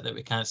frustrating is it that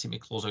we can't seem to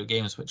close out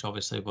games, which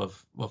obviously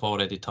we've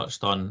already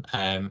touched on.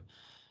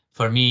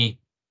 For me,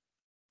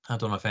 I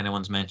don't know if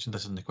anyone's mentioned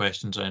this in the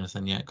questions or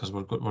anything yet, because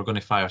we're going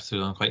to fire through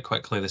them quite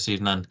quickly this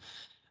evening.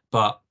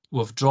 But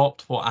we've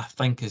dropped what I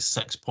think is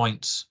 6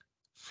 points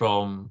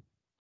from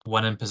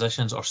winning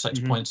positions, or 6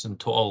 points in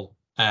total.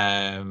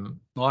 The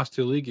last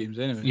 2 league games,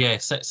 anyway. Yeah,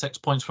 6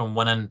 points from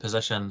winning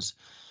positions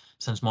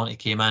since Monty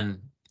came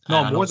in.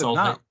 No, more than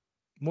that.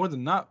 More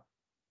than that.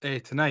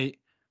 Tonight,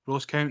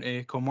 Ross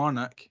County,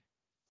 Kilmarnock.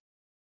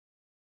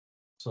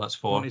 So that's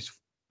 4.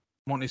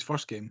 Monty's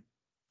first game.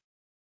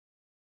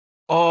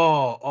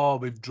 Oh,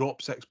 we've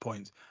dropped 6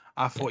 points.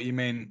 I thought you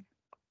meant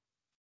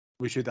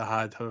we should have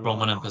had her. From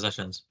winning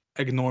positions.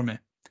 Ignore me.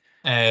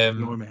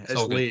 Ignore me. It's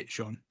late, good.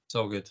 Sean. It's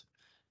all good.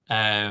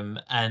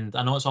 And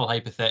I know it's all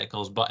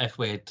hypotheticals, but if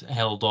we had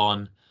held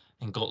on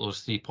and got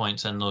those 3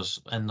 points in those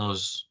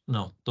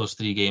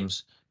 3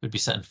 games, we'd be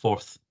sitting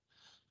 4th.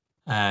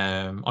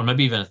 Or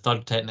maybe even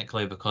 3rd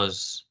technically,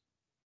 because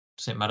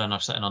St Mirren are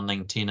sitting on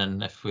 19,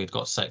 and if we'd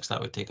got 6, that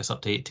would take us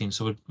up to 18,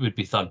 so we'd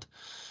be 3rd.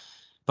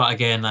 But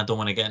again, I don't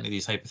want to get into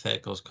these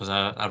hypotheticals because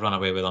I run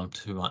away with them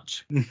too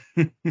much.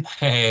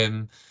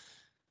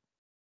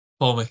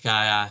 Paul Mackay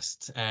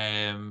asked,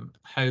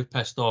 how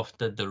pissed off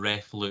did the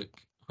ref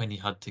look when he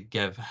had to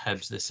give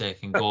Hibs the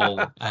second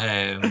goal?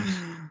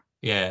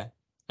 Yeah.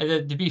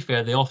 To be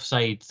fair, the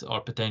offside or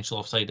potential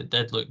offside, it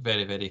did look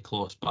very, very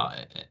close,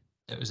 but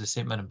it was the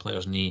St Mirren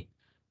player's knee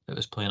that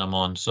was playing him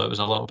on, so it was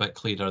a little bit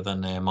clearer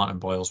than Martin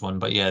Boyle's one.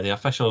 But yeah, the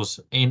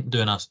officials ain't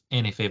doing us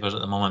any favours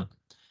at the moment.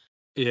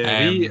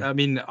 Yeah,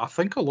 I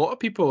think a lot of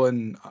people,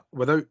 and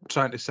without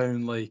trying to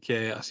sound like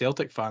a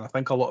Celtic fan, I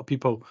think a lot of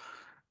people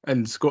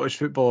in Scottish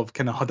football have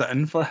kind of had it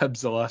in for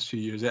Hibs the last few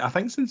years. I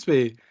think since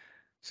we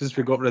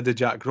got rid of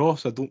Jack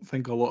Ross, I don't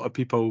think a lot of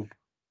people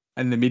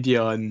in the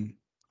media, and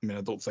I mean,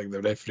 I don't think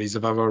the referees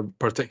have ever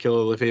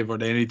particularly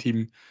favoured any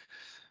team.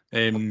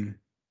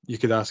 You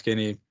could ask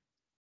any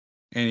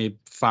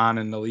fan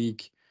in the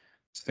league.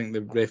 I think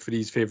the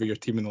referees favour your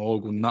team and they'll all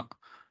go nut.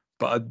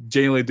 But I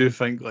genuinely do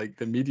think like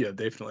the media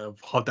definitely have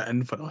had it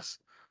in for us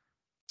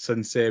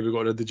since we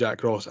got rid of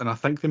Jack Ross, and I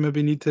think they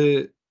maybe need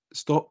to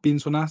stop being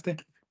so nasty.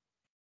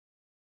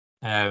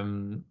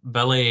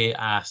 Billy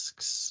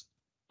asks,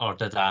 or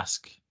did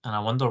ask, and I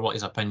wonder what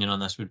his opinion on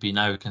this would be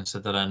now,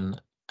 considering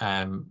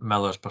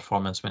Miller's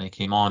performance when he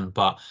came on.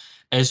 But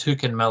is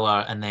hooking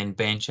Miller and then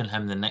benching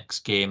him the next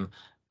game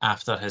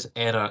after his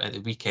error at the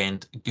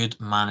weekend good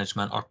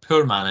management or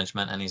poor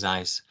management in his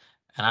eyes?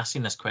 And I've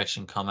seen this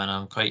question come in.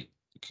 I'm quite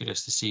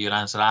curious to see your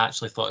answer. I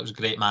actually thought it was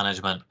great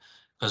management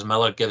because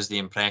Miller gives the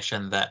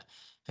impression that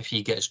if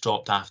he gets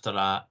dropped after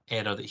a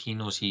error that he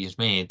knows he's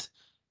made,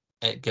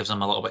 it gives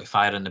him a little bit of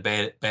fire in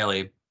the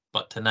belly.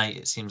 But tonight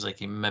it seems like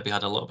he maybe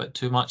had a little bit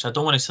too much. I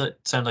don't want to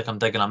sound like I'm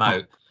digging him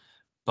out,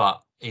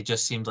 but it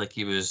just seemed like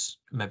he was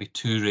maybe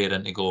too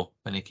raring to go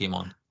when he came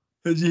on.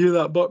 Did you hear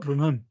that butt from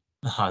him?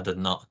 No, I did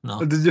not.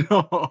 No. Did you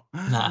not?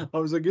 Nah. That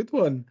was a good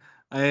one.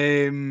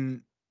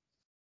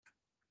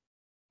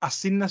 I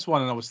seen this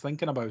one and I was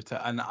thinking about it,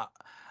 and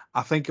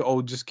I think it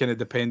all just kind of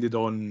depended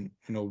on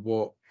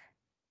what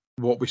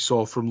we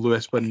saw from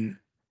Lewis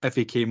if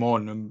he came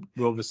on, and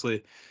we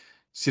obviously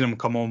seen him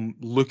come on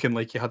looking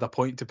like he had a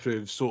point to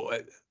prove. So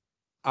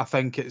I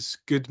think it's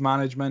good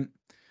management.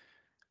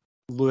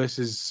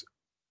 Lewis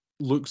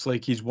looks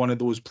like he's one of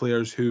those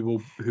players who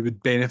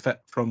would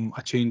benefit from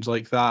a change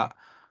like that,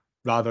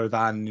 rather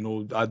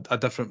than a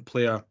different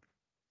player.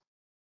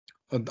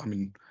 I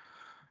mean,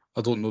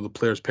 I don't know the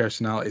players'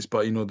 personalities,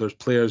 but there's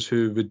players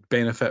who would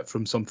benefit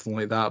from something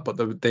like that.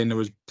 But then there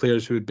was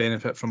players who would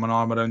benefit from an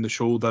arm around the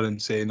shoulder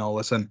and saying, "Oh,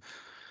 listen,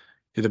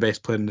 you're the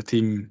best player in the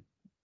team.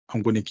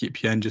 I'm going to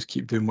keep you in. Just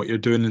keep doing what you're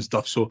doing and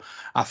stuff." So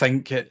I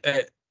think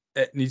it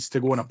needs to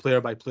go on a player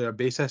by player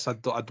basis. I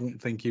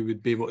don't think he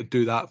would be able to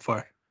do that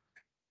for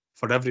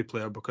every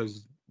player,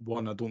 because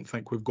one, I don't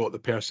think we've got the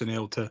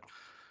personnel to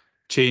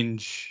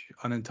change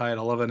an entire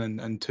 11,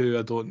 and two,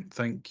 I don't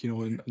think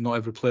not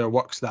every player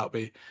works that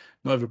way.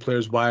 Not every player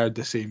is wired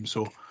the same.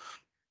 So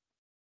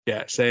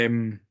yeah, it's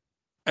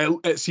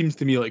it seems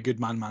to me like good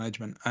man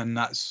management, and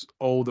that's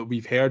all that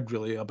we've heard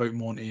really about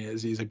Monty.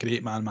 Is he's a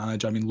great man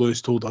manager. I mean,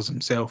 Lewis told us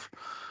himself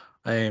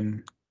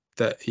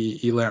that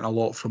he learnt a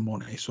lot from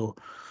Monty. So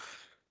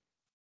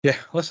yeah,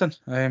 listen,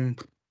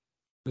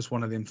 it's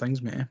one of them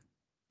things, mate.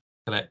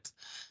 Correct.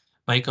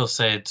 Michael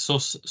said, so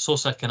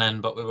second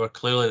in, but we were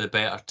clearly the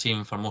better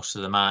team for most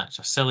of the match.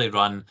 A silly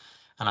run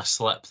and a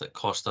slip that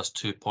cost us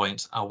 2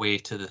 points away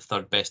to the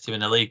third best team in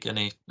the league. And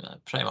he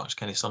pretty much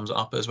kind of sums it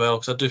up as well,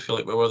 because I do feel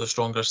like we were the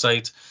stronger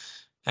side.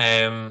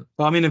 Well,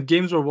 I mean, if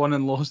games were won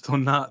and lost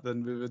on that,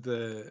 then we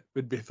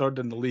would be third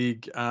in the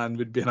league and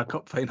we'd be in a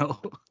cup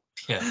final.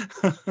 Yeah.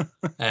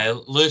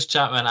 Lewis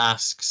Chapman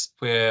asks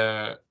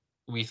where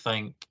we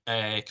think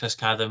Chris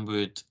Cadden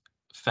would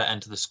fit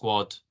into the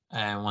squad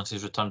once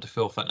he's returned to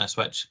full fitness,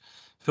 which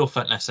full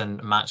fitness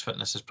and match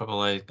fitness is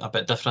probably a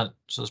bit different,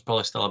 so there's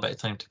probably still a bit of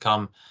time to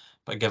come.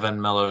 But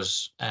given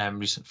Miller's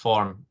recent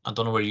form, I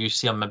don't know where you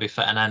see him maybe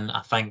fitting in.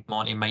 I think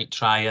Monty might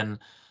try and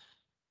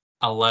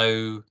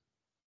allow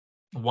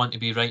one to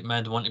be right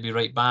mid, one to be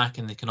right back,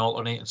 and they can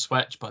alternate and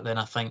switch. But then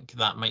I think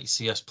that might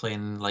see us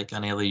playing like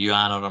an Elie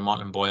Yuan or a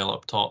Martin Boyle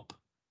up top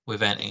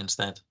with Venti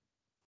instead.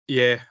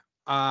 Yeah.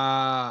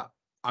 I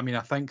mean,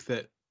 I think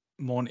that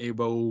Monty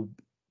will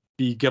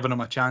be giving him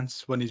a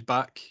chance when he's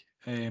back,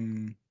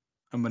 and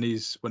when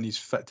he's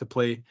fit to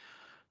play.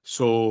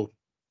 So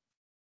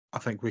I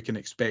think we can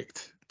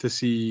expect to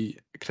see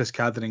Chris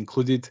Cadden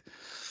included.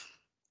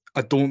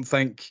 I don't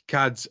think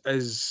Cads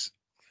is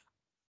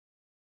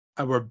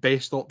our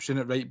best option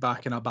at right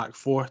back in a back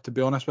four, to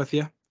be honest with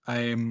you.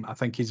 I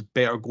think he's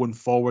better going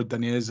forward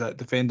than he is at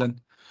defending.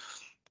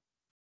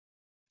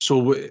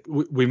 So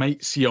we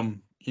might see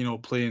him,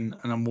 playing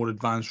in a more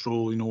advanced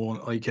role,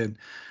 like in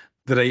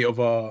the right of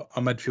a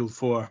midfield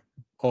four,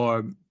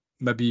 or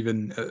maybe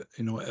even at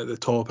the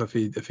top if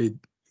he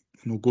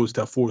goes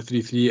to a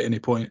 4-3-3 at any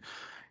point,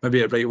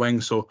 maybe at right wing.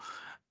 So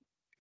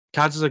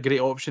Cads is a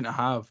great option to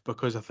have,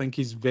 because I think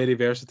he's very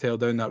versatile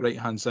down that right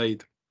hand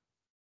side.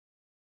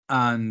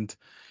 And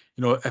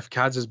if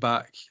Cads is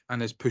back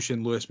and is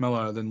pushing Lewis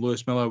Miller, then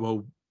Lewis Miller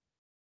will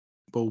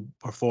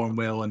perform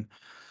well. And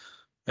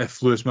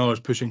if Lewis Miller's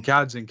pushing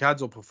Cads, then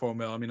Cads will perform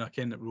well. I mean, I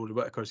ken that Rory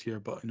Whittaker's here,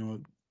 but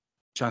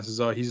chances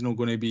are he's not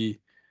going to be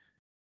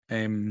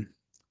playing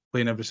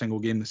every single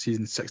game this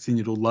season.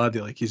 16-year-old laddie,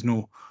 like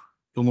he'll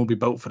not be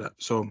built for it.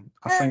 So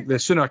I think the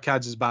sooner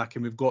Cads is back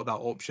and we've got that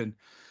option,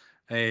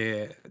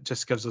 it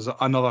just gives us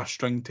another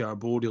string to our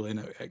bow, really,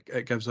 and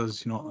it gives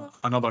us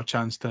another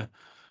chance to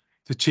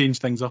change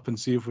things up and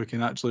see if we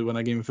can actually win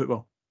a game of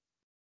football.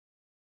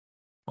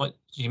 What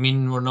you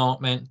mean? We're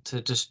not meant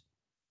to just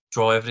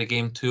draw every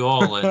game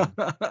 2-2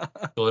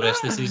 and go the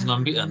rest of the season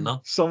unbeaten,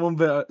 no? Someone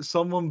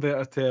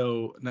better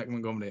tell Nick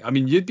Montgomery. I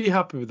mean, you'd be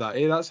happy with that,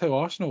 eh? That's how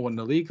Arsenal won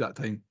the league that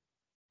time.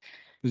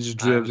 They just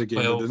drew every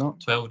game, did they not?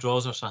 12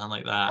 draws or something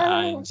like that,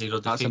 and 0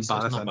 defeats.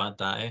 That's not bad,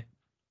 that, eh?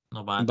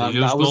 Not bad.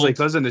 That was like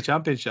us in the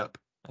Championship.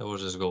 It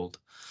was as gold.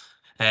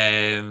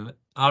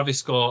 Harvey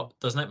Scott,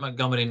 does Nick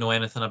Montgomery know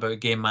anything about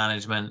game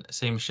management?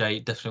 Same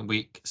shite, different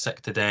week,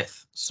 sick to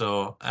death.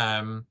 So,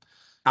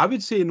 I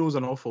would say he knows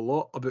an awful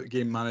lot about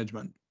game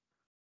management.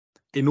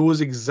 He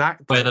knows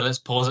exactly. Whether it's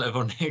positive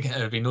or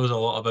negative, he knows a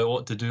lot about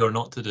what to do or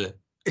not to do.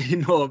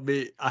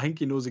 Mate, I think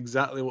he knows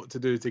exactly what to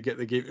do to get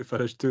the game to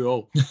finish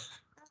 2-2.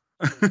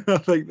 I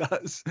think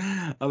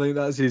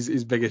that's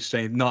his biggest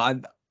strength. No,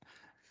 and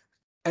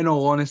in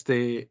all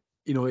honesty,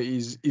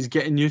 he's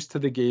getting used to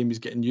the game. He's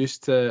getting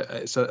used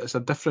to it's a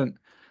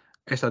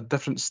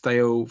different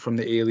style from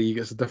the A-League.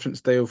 It's a different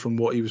style from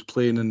what he was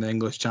playing in the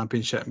English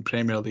Championship and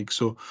Premier League.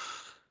 So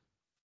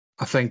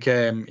I think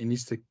he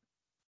needs to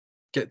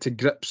get to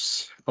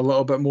grips a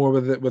little bit more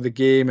with the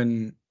game.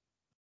 And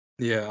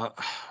yeah,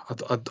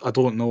 I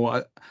don't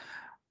know.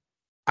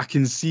 I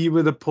can see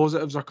where the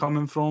positives are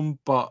coming from,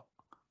 but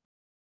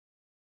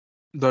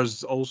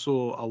there's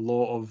also a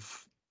lot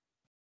of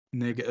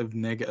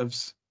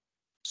negatives.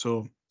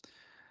 So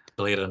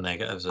Clear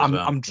negatives as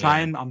well. I'm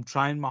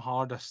trying my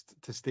hardest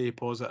to stay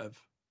positive.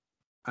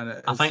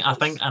 And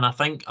I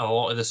think a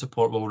lot of the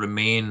support will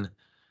remain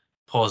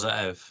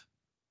positive.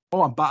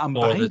 Oh, I'm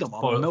behind him.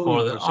 Oh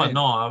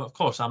no, of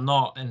course I'm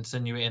not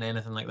insinuating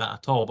anything like that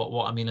at all. But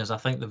what I mean is, I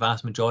think the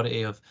vast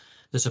majority of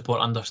the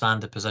support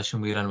understand the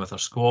position we're in with our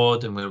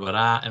squad and where we're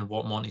at and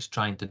what Monty's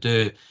trying to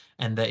do,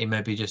 and that he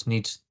maybe just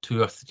needs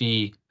 2 or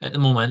 3 at the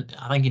moment.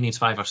 I think he needs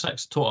 5 or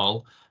 6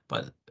 total,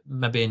 but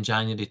maybe in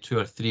January 2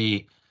 or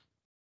 3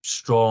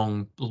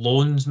 strong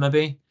loans,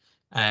 maybe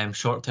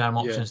short-term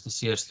options to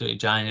see us through to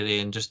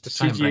January, and just to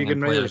try and bring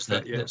in players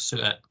that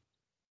suit it.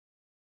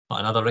 Not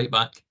another right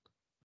back.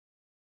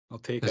 I'll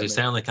take it. Because he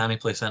certainly can't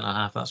play centre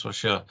half, that's for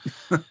sure.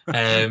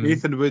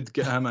 Nathan Wood,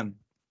 get him in.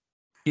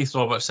 Keith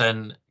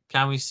Robertson,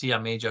 can we see a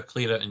major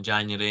clear out in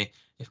January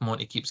if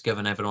Monty keeps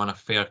giving everyone a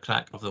fair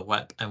crack of the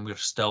whip and we're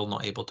still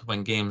not able to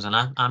win games? And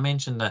I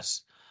mentioned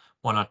this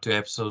 1 or 2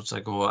 episodes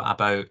ago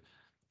about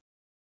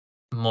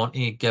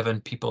Monty giving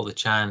people the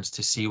chance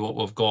to see what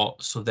we've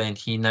got. So then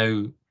he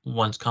now,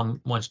 once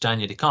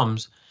January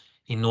comes,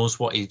 he knows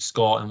what he's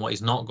got and what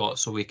he's not got,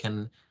 so we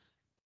can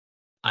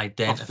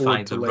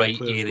identify the right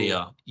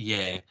area.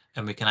 Yeah,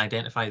 and we can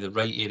identify the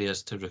right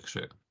areas to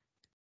recruit,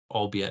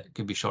 albeit it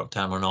could be short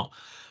term or not.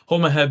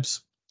 Home of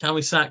Hibs, can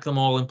we sack them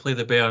all and play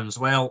the Bairns?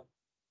 Well,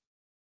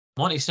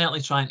 Monty's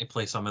certainly trying to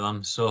play some of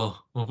them, so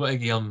we've got to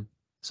give him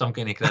some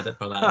kind of credit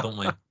for that, don't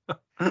we?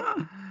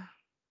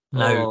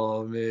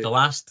 Now, the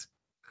last,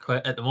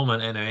 at the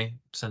moment anyway,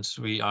 since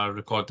we are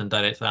recording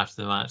directly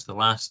after the match, the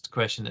last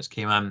question that's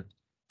came in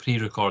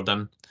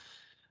pre-recording,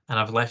 and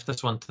I've left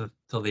this one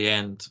till the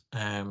end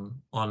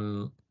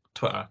on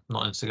Twitter,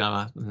 not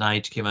Instagram.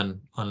 Nige came in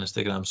on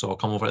Instagram, so I'll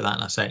come over to that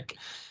in a sec.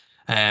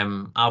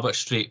 Albert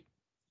Street,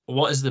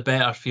 what is the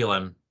better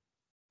feeling?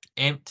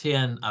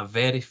 Emptying a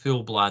very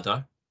full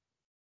bladder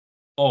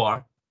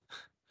or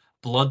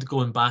blood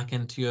going back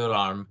into your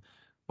arm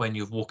when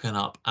you've woken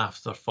up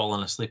after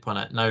falling asleep on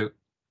it? Now,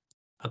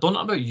 I don't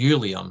know about you,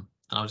 Liam, and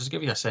I'll just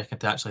give you a second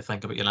to actually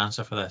think about your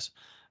answer for this.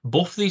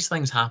 Both these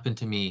things happen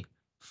to me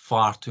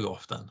far too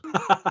often.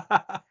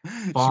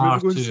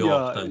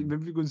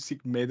 Maybe go and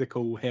seek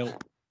medical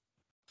help.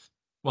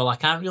 Well, I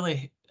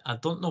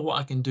don't know what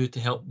I can do to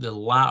help the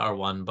latter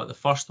one, but the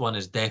first one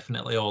is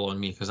definitely all on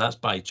me because that's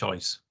by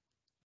choice.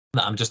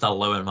 That I'm just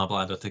allowing my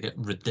bladder to get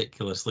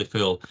ridiculously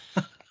full.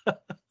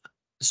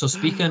 So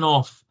speaking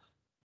of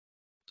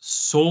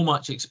so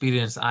much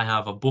experience that I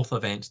have of both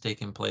events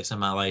taking place in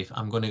my life,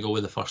 I'm going to go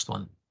with the first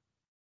one.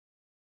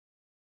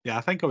 Yeah,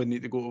 I think I would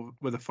need to go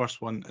with the first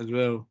one as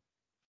well.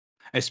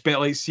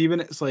 Especially, like, see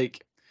when it's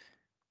like,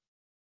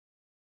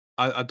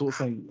 I don't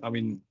think, I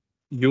mean,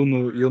 you'll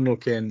know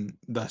Ken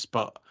this,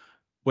 but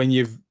when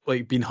you've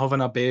like been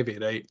having a baby,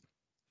 right?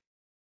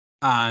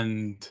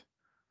 And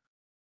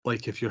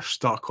like if you're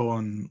stuck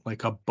on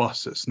like a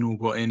bus that's not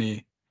got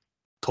any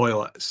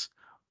toilets,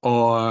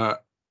 or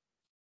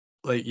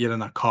like you're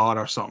in a car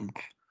or something,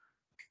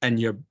 and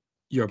your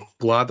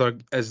bladder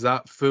is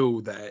that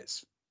full that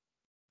it's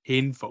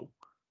painful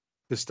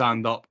to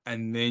stand up,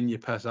 and then you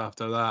piss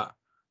after that,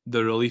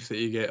 the relief that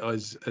you get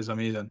is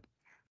amazing.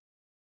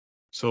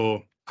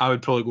 So I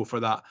would probably go for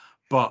that.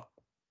 But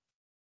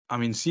I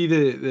mean, see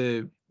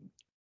the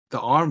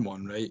arm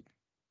one, right?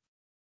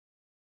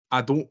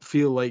 I don't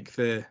feel like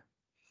the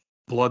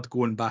blood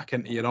going back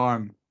into your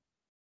arm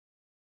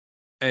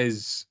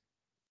is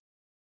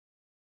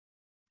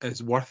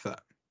worth it.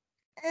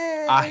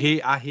 I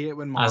hate it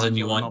when my as in arms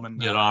you are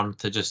want your arm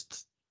to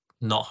just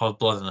not have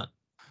blood in it.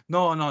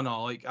 No.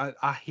 Like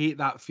I hate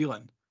that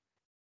feeling,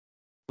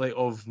 like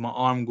of my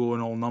arm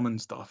going all numb and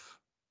stuff.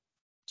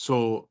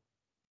 So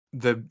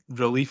the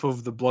relief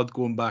of the blood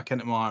going back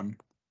into my arm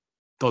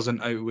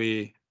doesn't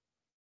outweigh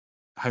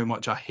how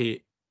much I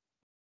hate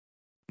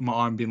my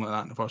arm being like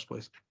that in the first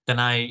place. Can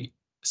I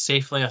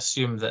safely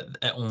assume that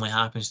it only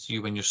happens to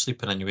you when you're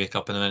sleeping and you wake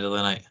up in the middle of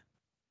the night?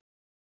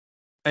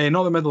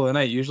 Not the middle of the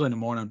night, usually in the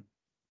morning.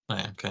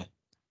 Right, okay.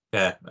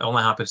 Yeah, it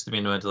only happens to me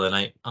in the middle of the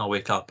night. I'll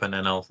wake up and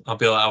then I'll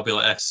be like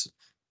this.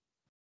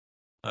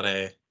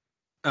 Or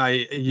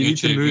You need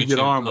to move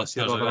your arm with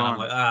your listeners are other gonna have arm.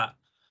 like that.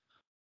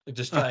 They're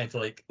just trying to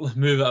like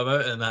move it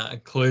about and that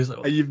and close it.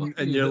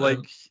 And you're like,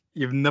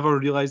 you've never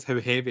realised how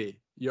heavy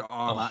your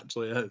arm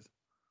actually is.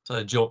 It's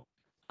a joke.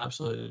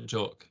 Absolute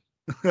joke.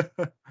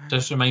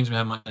 Just reminds me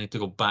how much I need to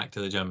go back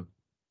to the gym.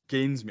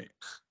 Gains me.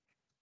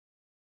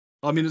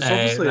 I mean, it's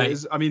obviously. Right.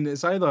 It's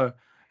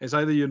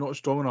either you're not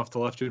strong enough to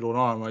lift your own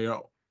arm, or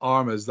your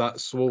arm is that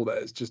swole that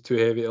it's just too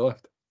heavy to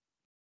lift.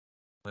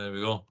 There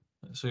we go.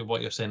 So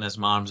what you're saying is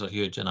my arms are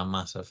huge and I'm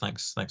massive.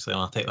 Thanks, Leon.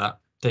 I'll take that.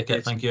 Take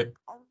it. Thank you.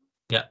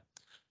 Yeah.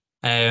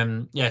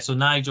 So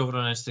Nige over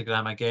on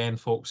Instagram again,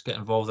 folks. Get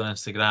involved on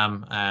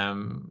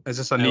Instagram. Is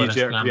this a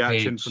knee-jerk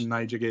reaction from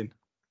Nige again?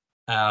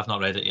 I've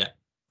not read it yet.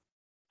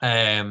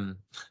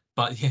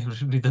 But yeah,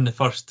 reading the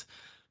first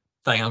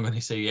thing I'm going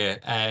to say,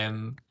 yeah.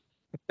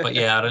 But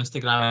yeah, our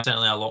Instagram is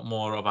certainly a lot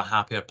more of a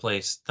happier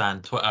place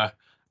than Twitter,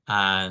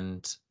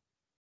 and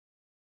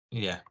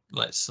yeah,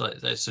 let's so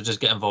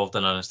just get involved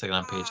in our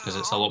Instagram page because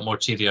it's a lot more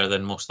cheerier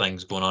than most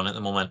things going on at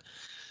the moment.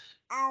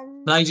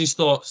 Nigel's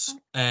thoughts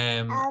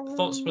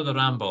for the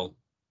ramble.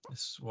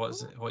 What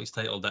he's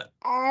titled it.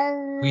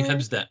 We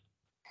Hibsed it.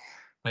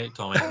 Right,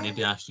 Tommy,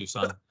 nobody asked you,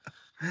 son.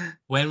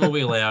 When will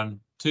we learn?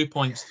 2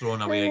 points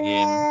thrown away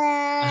again.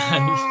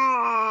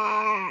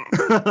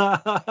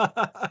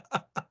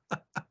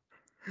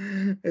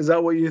 Is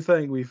that what you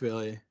think, wee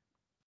filly?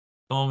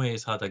 Tommy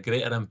has had a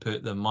greater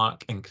input than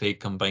Mark and Craig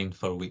combined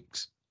for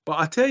weeks. But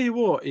I tell you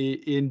what,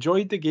 he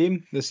enjoyed the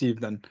game this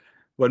evening.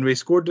 When we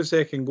scored the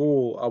second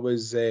goal, I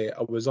was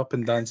up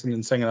and dancing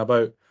and singing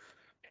about,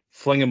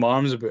 flinging my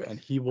arms about, and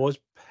he was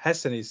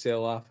pissing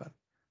himself laughing.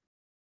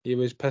 He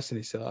was pissing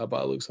himself,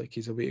 but it looks like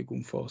he's away to go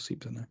and fall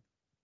asleep now.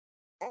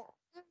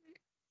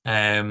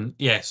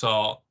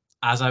 So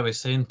as I was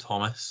saying,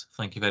 Thomas,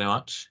 thank you very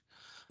much.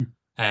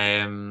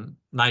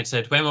 Nige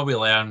said, when will we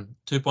learn?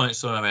 2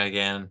 points thrown away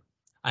again.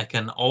 I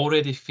can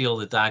already feel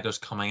the daggers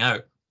coming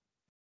out.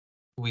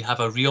 We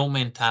have a real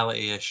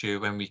mentality issue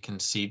when we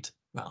concede.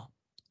 Well,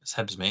 it's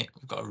Hibs, mate.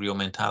 We've got a real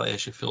mentality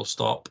issue, full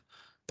stop.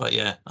 But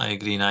yeah, I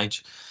agree,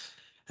 Nige.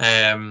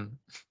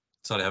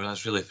 Sorry, I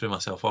was really threw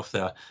myself off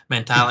there.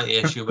 Mentality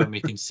issue when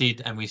we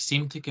concede, and we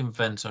seem to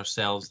convince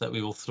ourselves that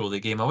we will throw the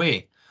game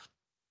away.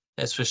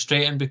 It's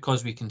frustrating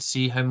because we can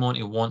see how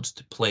Monty wants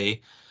to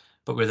play,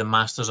 but we're the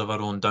masters of our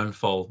own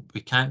downfall.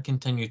 We can't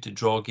continue to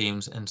draw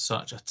games in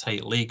such a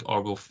tight league,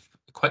 or we'll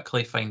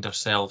quickly find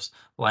ourselves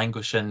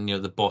languishing near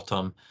the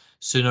bottom.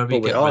 Sooner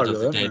we get rid of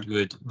the dead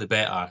wood, the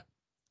better.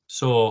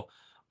 So,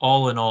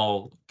 all in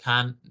all,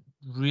 can't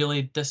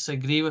really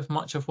disagree with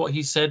much of what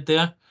he said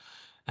there.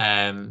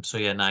 So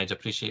yeah, Nige,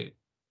 appreciate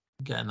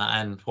getting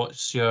that in.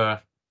 What's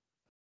your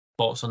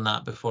thoughts on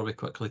that before we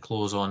quickly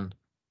close on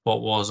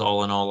what was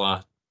all in all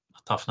a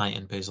tough night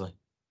in Paisley?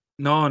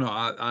 No,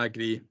 I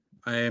agree.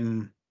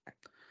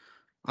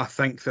 I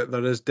think that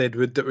there is dead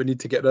wood that we need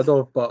to get rid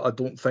of, but I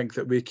don't think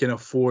that we can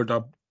afford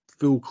a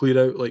full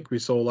clear out like we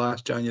saw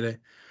last January.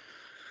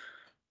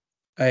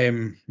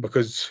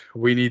 Because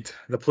we need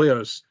the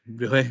players,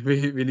 really.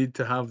 We need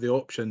to have the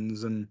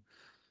options, and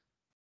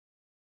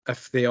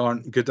if they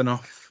aren't good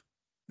enough,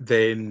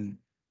 then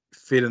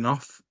fair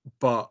enough.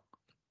 But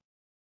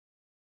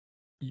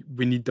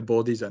we need the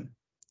bodies in.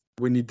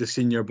 We need the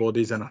senior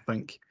bodies in, I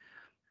think.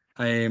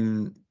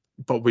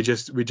 But we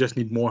just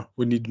need more.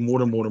 We need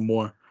more and more and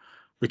more.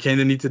 We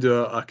kind of need to do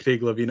a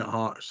Craig Levine at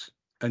Hearts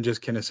and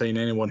just kind of sign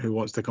anyone who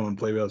wants to come and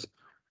play with us.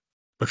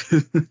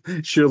 Because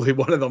surely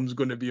one of them's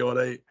going to be all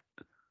right.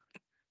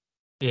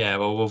 Yeah,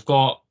 well, we've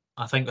got.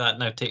 I think that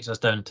now takes us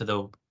down to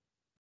the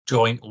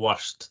joint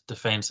worst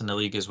defence in the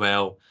league as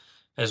well.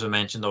 As we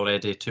mentioned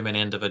already, too many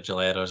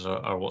individual errors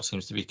are what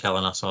seems to be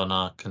killing us on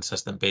a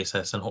consistent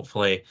basis, and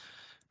hopefully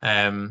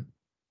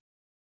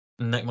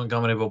Nick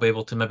Montgomery will be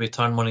able to maybe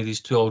turn one of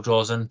these 2-2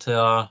 draws into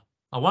a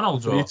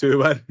 1-1 draw.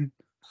 3-2 win.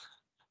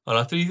 Or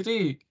a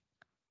 3-3.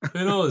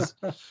 Who knows?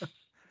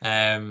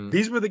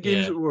 These were the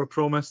games that were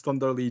promised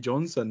under Lee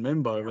Johnson,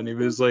 remember? When he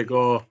was like,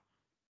 all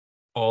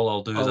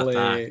I'll do is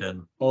attack.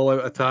 And all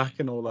out attack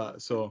and all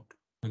that. So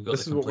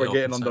this is what we're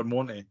getting under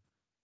Monty.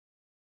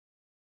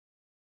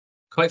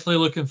 Quickly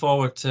looking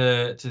forward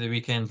to the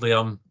weekend,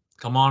 Liam.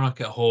 Kilmarnock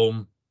at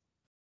home.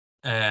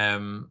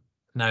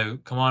 Now,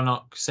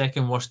 Kilmarnock,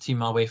 second worst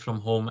team away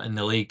from home in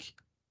the league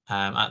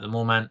at the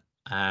moment.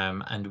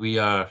 And we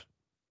are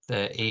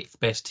the 8th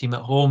best team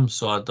at home,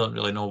 so I don't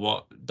really know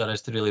what there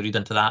is to really read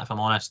into that, if I'm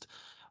honest.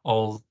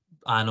 All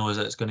I know is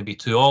that it's going to be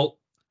 2-2.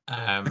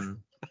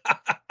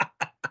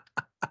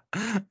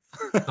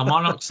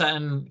 Kilmarnock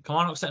sitting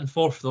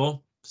 4th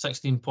though,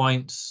 16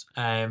 points.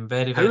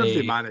 Very. How have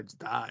they managed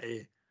that?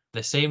 Eh?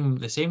 The same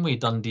way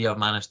Dundee have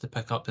managed to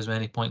pick up as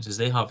many points as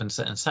they have and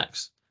sit in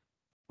 6th.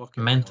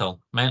 Mental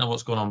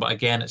what's going on. But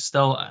again, it's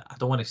still, I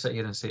don't want to sit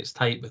here and say it's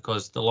tight,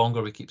 because the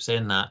longer we keep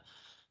saying that,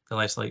 the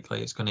less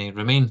likely it's going to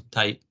remain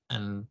tight.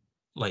 And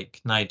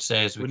like Nige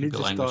says, we could be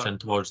languishing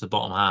towards the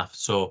bottom half.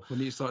 So we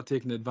need to start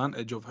taking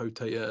advantage of how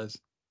tight it is.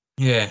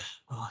 Yeah.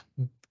 Well,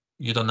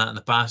 you've done that in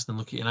the past, and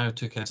look at you now,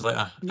 2 kids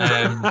later.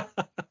 It's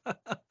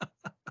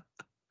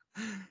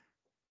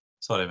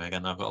Sorry,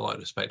 Megan. I've got a lot of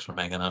respect for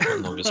Megan. I've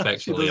got no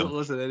respect She for doesn't Liam.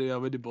 listen anyway. I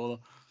wouldn't bother.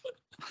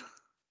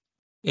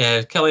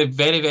 Yeah, Kelly,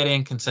 very, very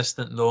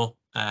inconsistent though.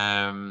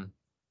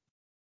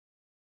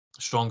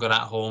 Stronger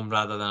at home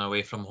rather than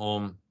away from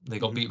home. They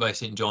got beat by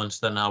St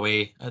Johnstone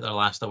away at their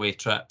last away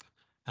trip.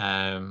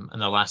 And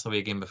their last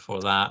away game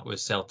before that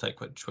was Celtic,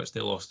 which they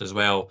lost as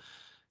well.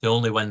 The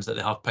only wins that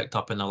they have picked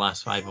up in the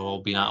last 5 have all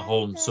been at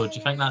home. So do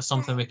you think that's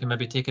something we can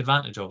maybe take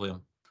advantage of,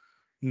 Liam?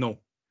 No.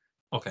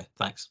 Okay,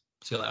 thanks.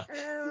 See you later.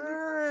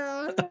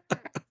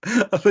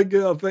 I think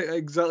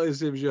exactly the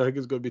same as you. I think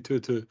it's going to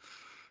be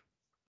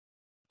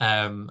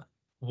 2-2.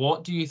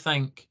 What do you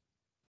think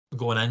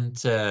going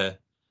into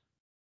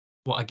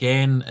what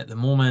again at the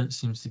moment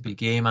seems to be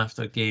game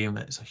after game?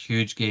 It's a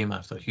huge game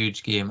after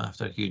huge game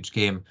after huge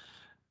game.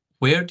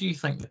 Where do you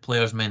think the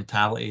players'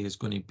 mentality is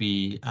going to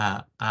be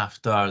at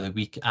after the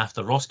week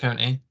after Ross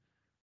County,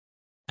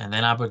 and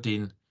then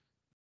Aberdeen,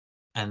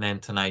 and then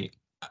tonight?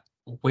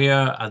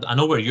 Where I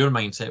know where your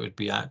mindset would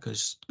be at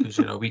because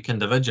you're a weak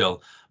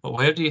individual, but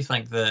where do you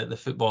think the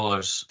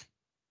footballers'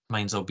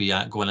 minds will be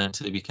at going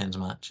into the weekend's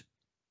match?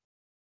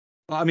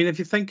 Well, I mean, if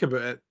you think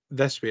about it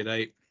this way,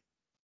 right?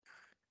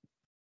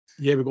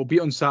 Yeah, we got beat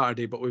on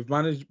Saturday, but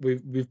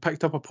we've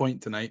picked up a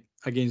point tonight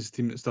against a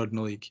team that's third in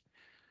the league.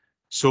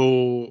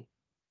 So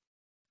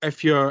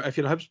if you're a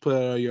Hibs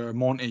player, you're a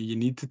Monty, you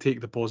need to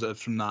take the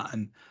positives from that,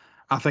 and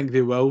I think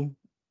they will.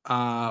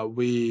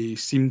 We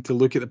seem to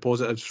look at the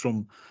positives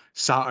from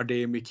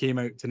Saturday, and we came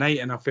out tonight,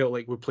 and I felt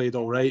like we played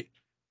all right,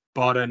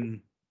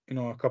 barring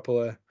a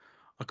couple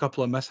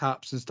of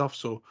mishaps and stuff.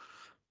 So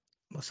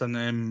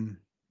listen,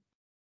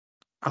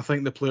 I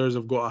think the players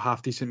have got a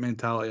half decent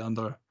mentality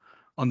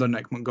under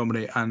Nick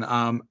Montgomery, and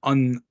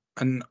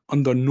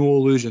under no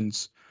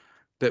illusions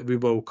that we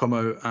will come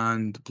out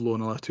and blow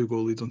another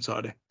 2-goal lead on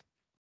Saturday.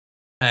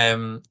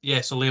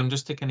 Yeah, so Liam,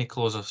 just to kind of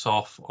close us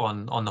off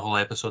on the whole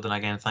episode, and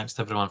again, thanks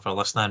to everyone for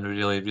listening. We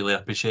really, really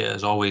appreciate it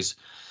as always,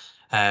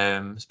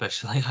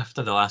 especially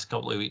after the last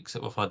couple of weeks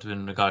that we've had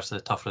in regards to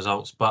the tough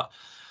results. But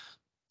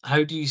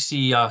how do you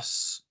see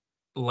us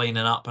lining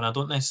up? And I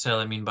don't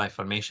necessarily mean by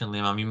formation,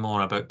 Liam. I mean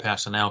more about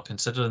personnel,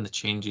 considering the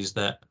changes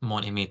that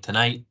Monty made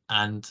tonight.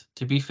 And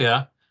to be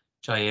fair,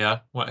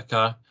 Jair,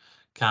 Whittaker,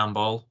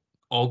 Campbell,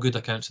 all good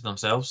accounts of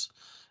themselves.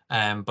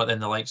 But then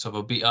the likes of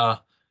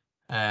Obita,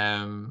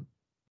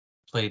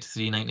 played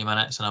 390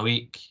 minutes in a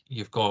week.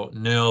 You've got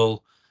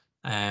Newell.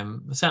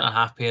 The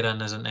centre-half pairing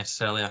isn't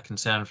necessarily a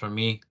concern for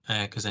me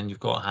because then you've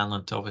got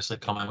Hanlon to obviously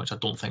come in, which I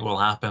don't think will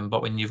happen.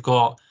 But when you've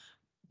got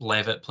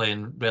Levitt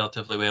playing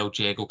relatively well,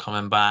 Diego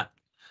coming back,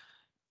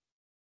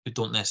 we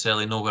don't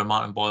necessarily know where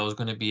Martin Boyle is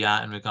going to be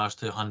at in regards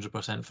to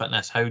 100%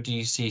 fitness. How do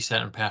you see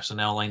certain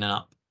personnel lining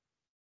up?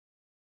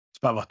 It's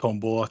a bit of a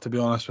tombola, to be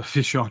honest with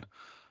you, Sean.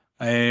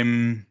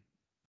 I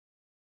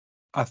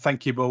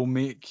think he will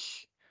make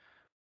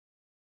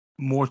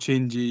more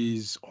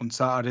changes on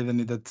Saturday than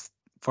he did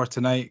for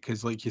tonight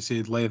because, like you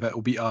said, Levitt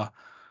will beat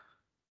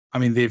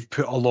they've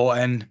put a lot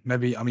in.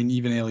 Maybe,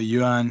 even Eli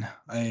Yuan,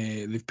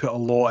 they've put a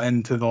lot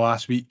into the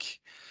last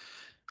week.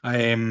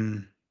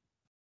 And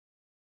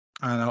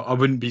I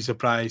wouldn't be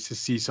surprised to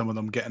see some of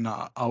them getting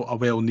a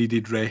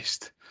well-needed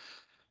rest.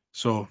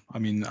 So, I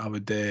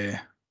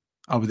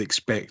would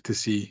expect to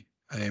see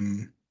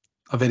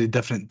a very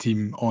different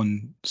team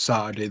on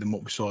Saturday than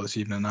what we saw this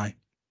evening.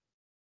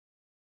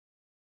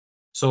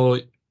 So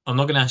I'm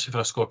not going to ask you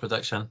for a score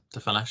prediction to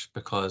finish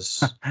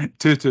because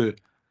 2-2.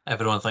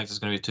 Everyone thinks it's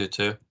going to be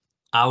 2-2.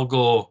 I'll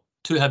go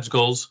 2 Hibs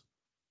goals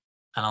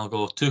and I'll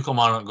go 2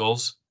 Kilmarnock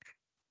goals.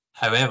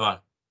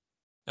 However,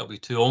 it'll be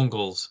 2 own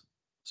goals.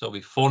 So it'll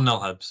be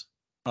 4-0 Hibs.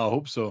 I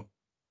hope so.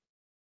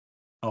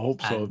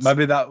 And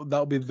Maybe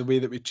that'll be the way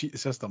that we cheat the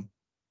system.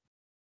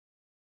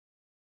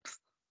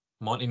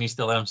 Monty needs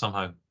to learn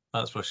somehow.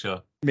 That's for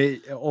sure.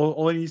 Mate,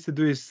 all he needs to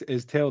do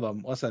is tell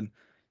them, listen,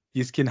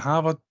 you can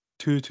have a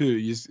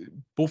 2-2.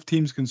 Both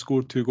teams can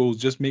score 2 goals.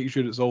 Just make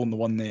sure it's all in the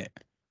one net.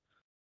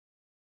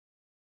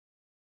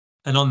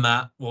 And on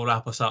that, we'll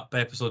wrap us up.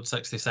 Episode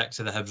 66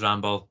 of the Hibs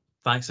Ramble.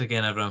 Thanks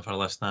again, everyone, for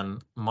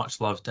listening.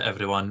 Much love to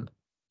everyone.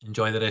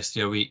 Enjoy the rest of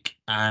your week.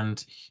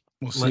 And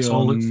let's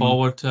all look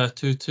forward to a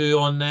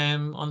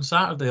 2-2 on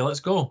Saturday. Let's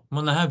go. I'm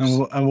on the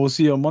Hibs. And we'll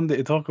see you on Monday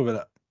to talk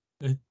about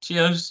it.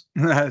 Cheers.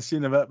 See you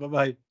in a bit.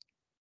 Bye-bye.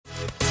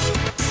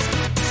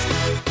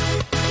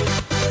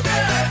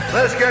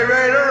 Let's get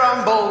ready to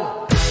rumble.